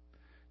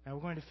 Now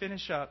we're going to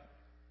finish up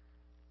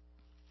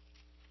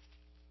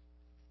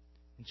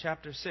in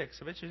chapter 6.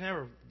 I bet you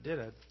never did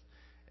an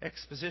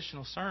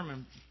expositional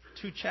sermon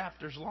 2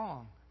 chapters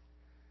long.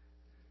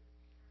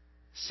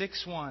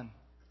 6:1.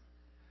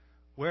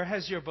 Where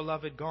has your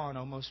beloved gone,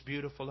 O most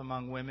beautiful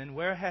among women?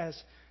 Where has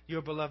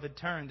your beloved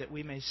turned, that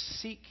we may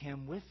seek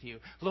Him with you?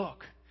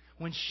 Look,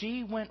 when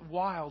she went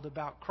wild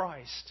about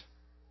Christ,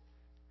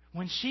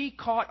 when she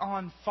caught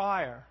on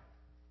fire,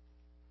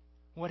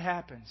 what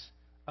happens?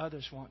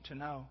 Others want to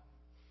know.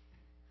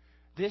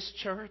 This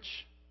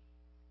church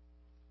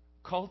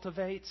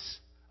cultivates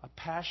a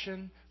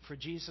passion for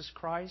Jesus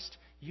Christ.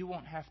 You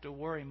won't have to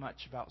worry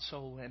much about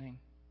soul winning.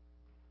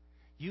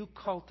 You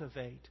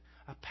cultivate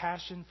a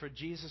passion for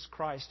Jesus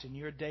Christ in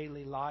your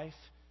daily life,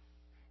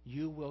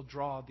 you will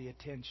draw the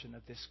attention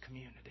of this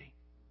community.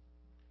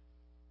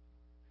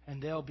 And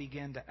they'll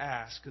begin to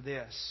ask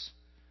this: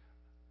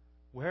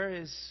 where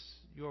is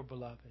your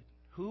beloved?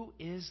 Who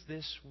is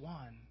this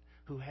one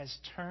who has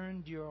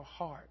turned your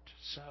heart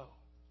so?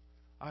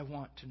 I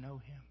want to know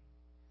Him.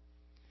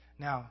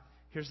 Now,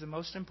 Here's the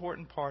most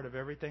important part of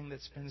everything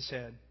that's been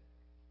said.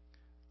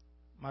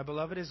 My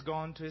beloved is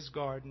gone to his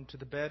garden, to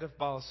the bed of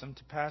balsam,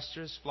 to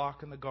pasture his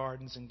flock in the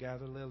gardens and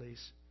gather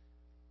lilies.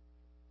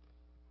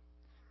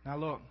 Now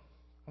look,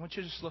 I want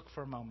you to just look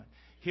for a moment.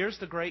 Here's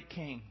the great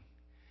king.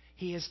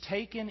 He has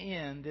taken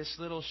in this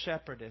little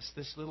shepherdess,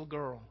 this little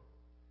girl,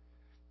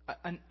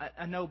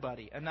 a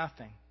nobody, a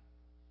nothing.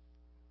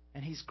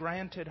 And He's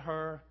granted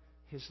her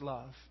His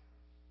love.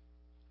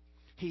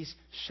 He's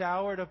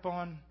showered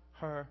upon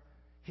her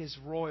His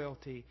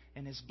royalty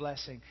and His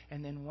blessing.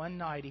 And then one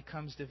night He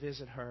comes to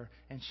visit her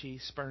and she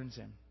spurns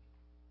Him.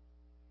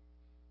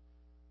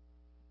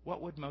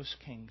 What would most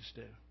kings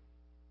do?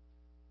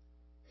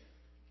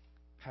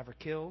 Have her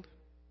killed?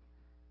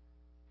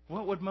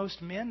 What would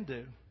most men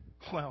do?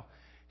 Well,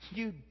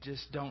 you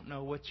just don't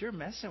know what you're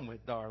messing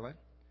with, darling.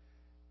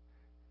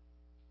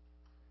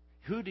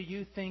 Who do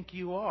you think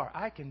you are?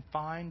 I can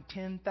find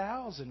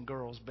 10,000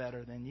 girls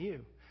better than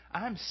you.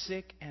 I'm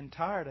sick and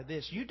tired of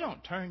this. You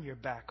don't turn your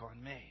back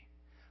on me.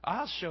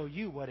 I'll show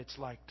you what it's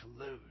like to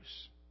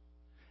lose.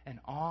 And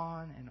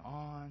on and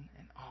on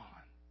and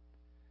on.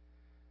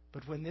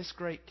 But when this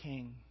great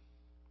king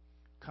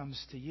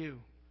comes to you,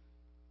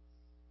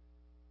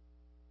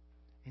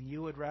 and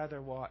you would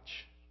rather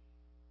watch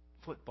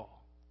football,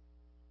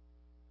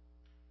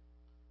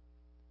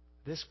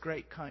 this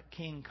great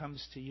king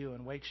comes to you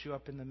and wakes you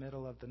up in the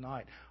middle of the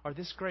night. Or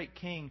this great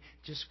king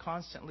just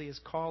constantly is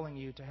calling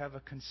you to have a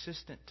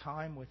consistent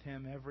time with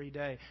him every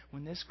day.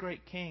 When this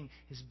great king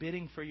is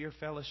bidding for your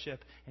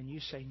fellowship and you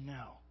say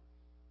no.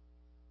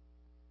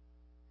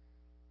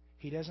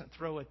 He doesn't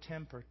throw a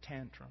temper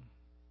tantrum.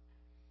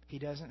 He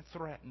doesn't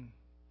threaten.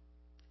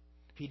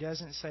 He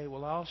doesn't say,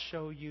 well, I'll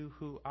show you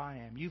who I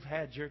am. You've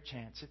had your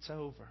chance. It's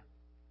over.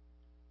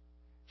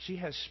 She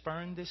has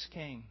spurned this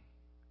king.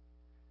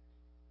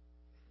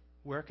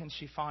 Where can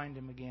she find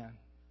him again?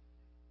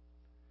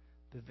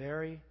 The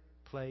very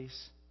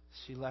place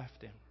she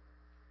left him.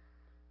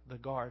 The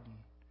garden.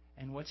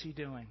 And what's he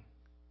doing?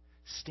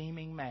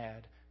 Steaming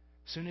mad.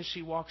 As soon as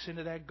she walks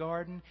into that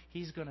garden,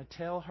 he's going to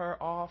tell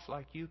her off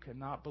like you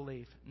cannot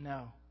believe.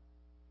 No.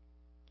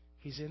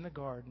 He's in the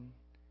garden.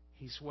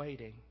 He's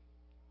waiting.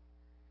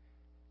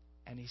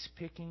 And he's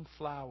picking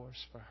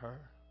flowers for her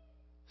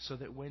so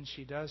that when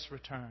she does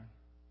return,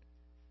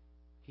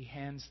 he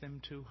hands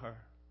them to her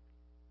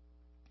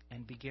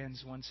and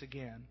begins once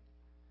again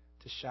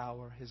to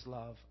shower his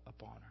love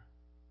upon her.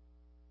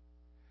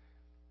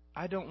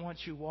 I don't want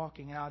you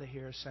walking out of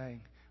here saying,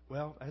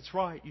 well, that's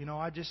right.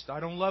 I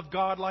don't love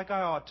God like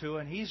I ought to.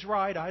 And He's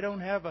right. I don't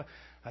have a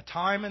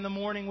time in the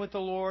morning with the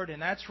Lord. And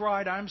that's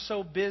right. I'm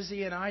so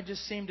busy and I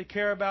just seem to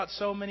care about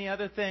so many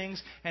other things.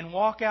 And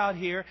walk out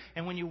here.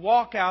 And when you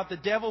walk out, the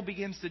devil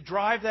begins to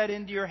drive that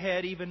into your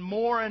head even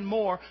more and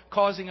more,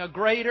 causing a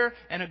greater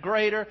and a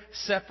greater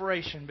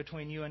separation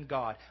between you and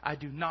God. I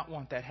do not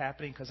want that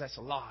happening because that's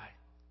a lie.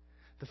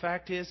 The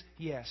fact is,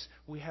 yes,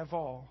 we have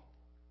all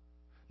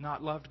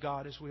not loved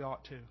God as we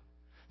ought to.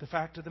 The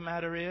fact of the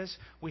matter is,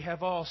 we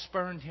have all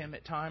spurned Him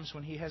at times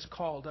when He has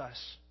called us.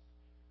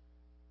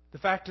 The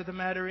fact of the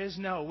matter is,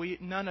 no,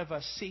 none of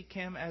us seek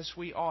Him as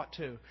we ought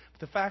to. But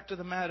the fact of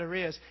the matter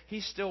is,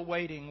 He's still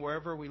waiting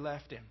wherever we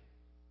left Him.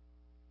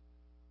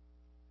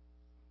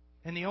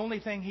 And the only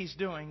thing He's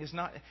doing is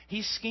not...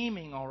 He's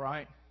scheming, all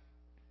right.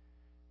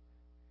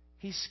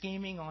 He's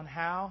scheming on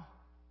how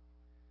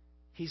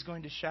He's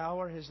going to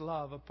shower His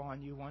love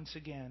upon you once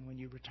again when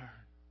you return.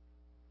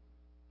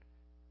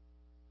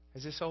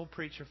 As this old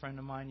preacher friend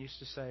of mine used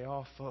to say,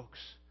 oh, folks,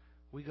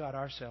 we got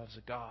ourselves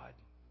a God.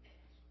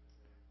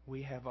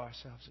 We have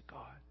ourselves a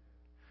God.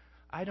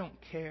 I don't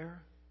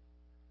care.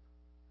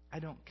 I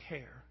don't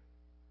care,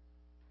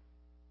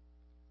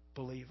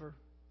 believer.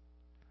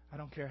 I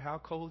don't care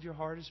how cold your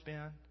heart has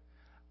been.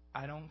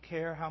 I don't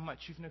care how much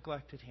you've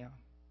neglected Him.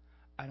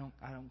 I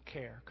don't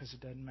care because it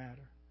doesn't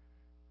matter.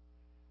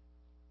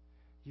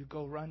 You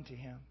go run to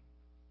Him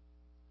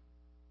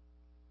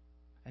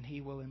and He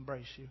will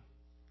embrace you.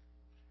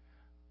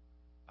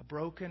 A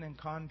broken and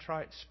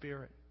contrite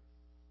spirit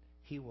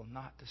He will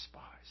not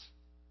despise.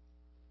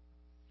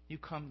 You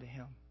come to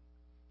Him.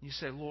 You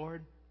say,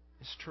 Lord,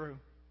 it's true.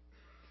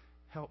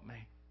 Help me.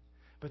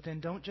 But then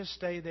don't just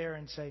stay there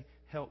and say,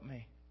 help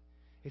me.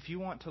 If you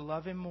want to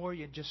love Him more,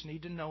 you just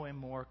need to know Him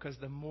more, because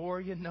the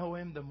more you know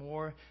Him, the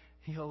more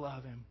you'll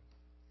love Him.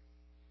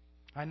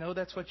 I know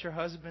that's what your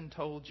husband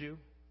told you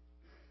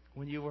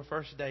when you were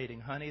first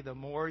dating. Honey, the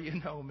more you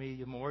know me,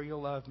 the more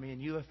you'll love me.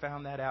 And you have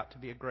found that out to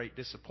be a great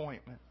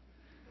disappointment.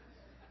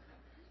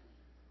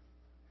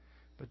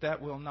 But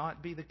that will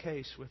not be the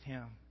case with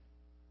Him.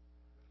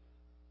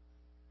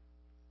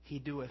 He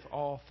doeth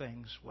all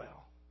things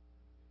well.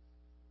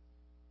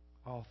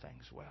 All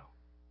things well.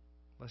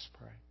 Let's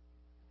pray.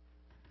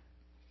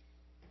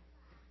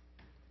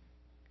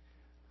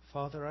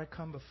 Father, I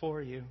come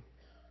before You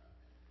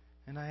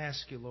and I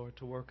ask You, Lord,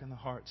 to work in the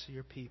hearts of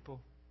Your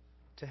people,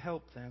 to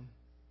help them.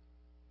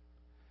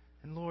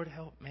 And Lord,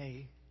 help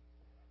me.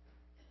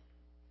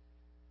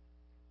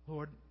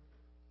 Lord,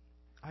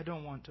 I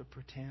don't want to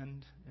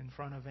pretend in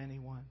front of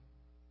anyone.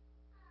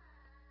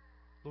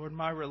 Lord,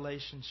 my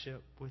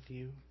relationship with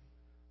You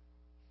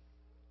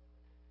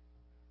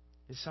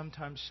is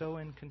sometimes so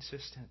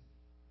inconsistent.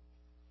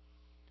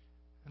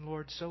 And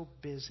Lord, so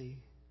busy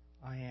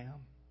I am.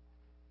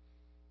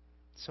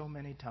 So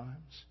many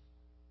times.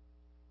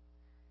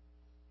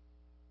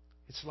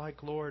 It's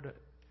like, Lord,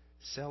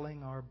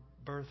 selling our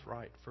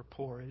birthright for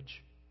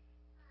porridge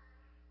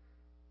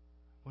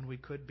when we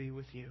could be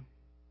with You.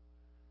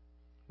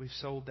 We've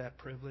sold that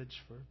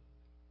privilege for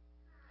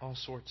all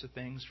sorts of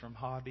things, from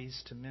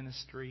hobbies to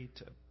ministry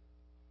to...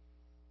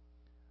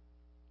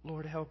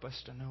 Lord, help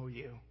us to know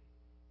You,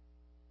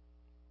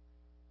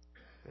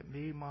 that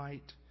we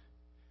might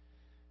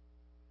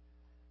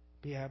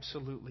be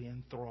absolutely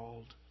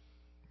enthralled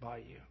by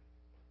You.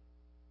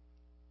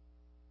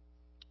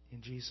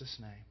 In Jesus'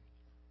 name,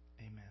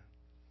 amen.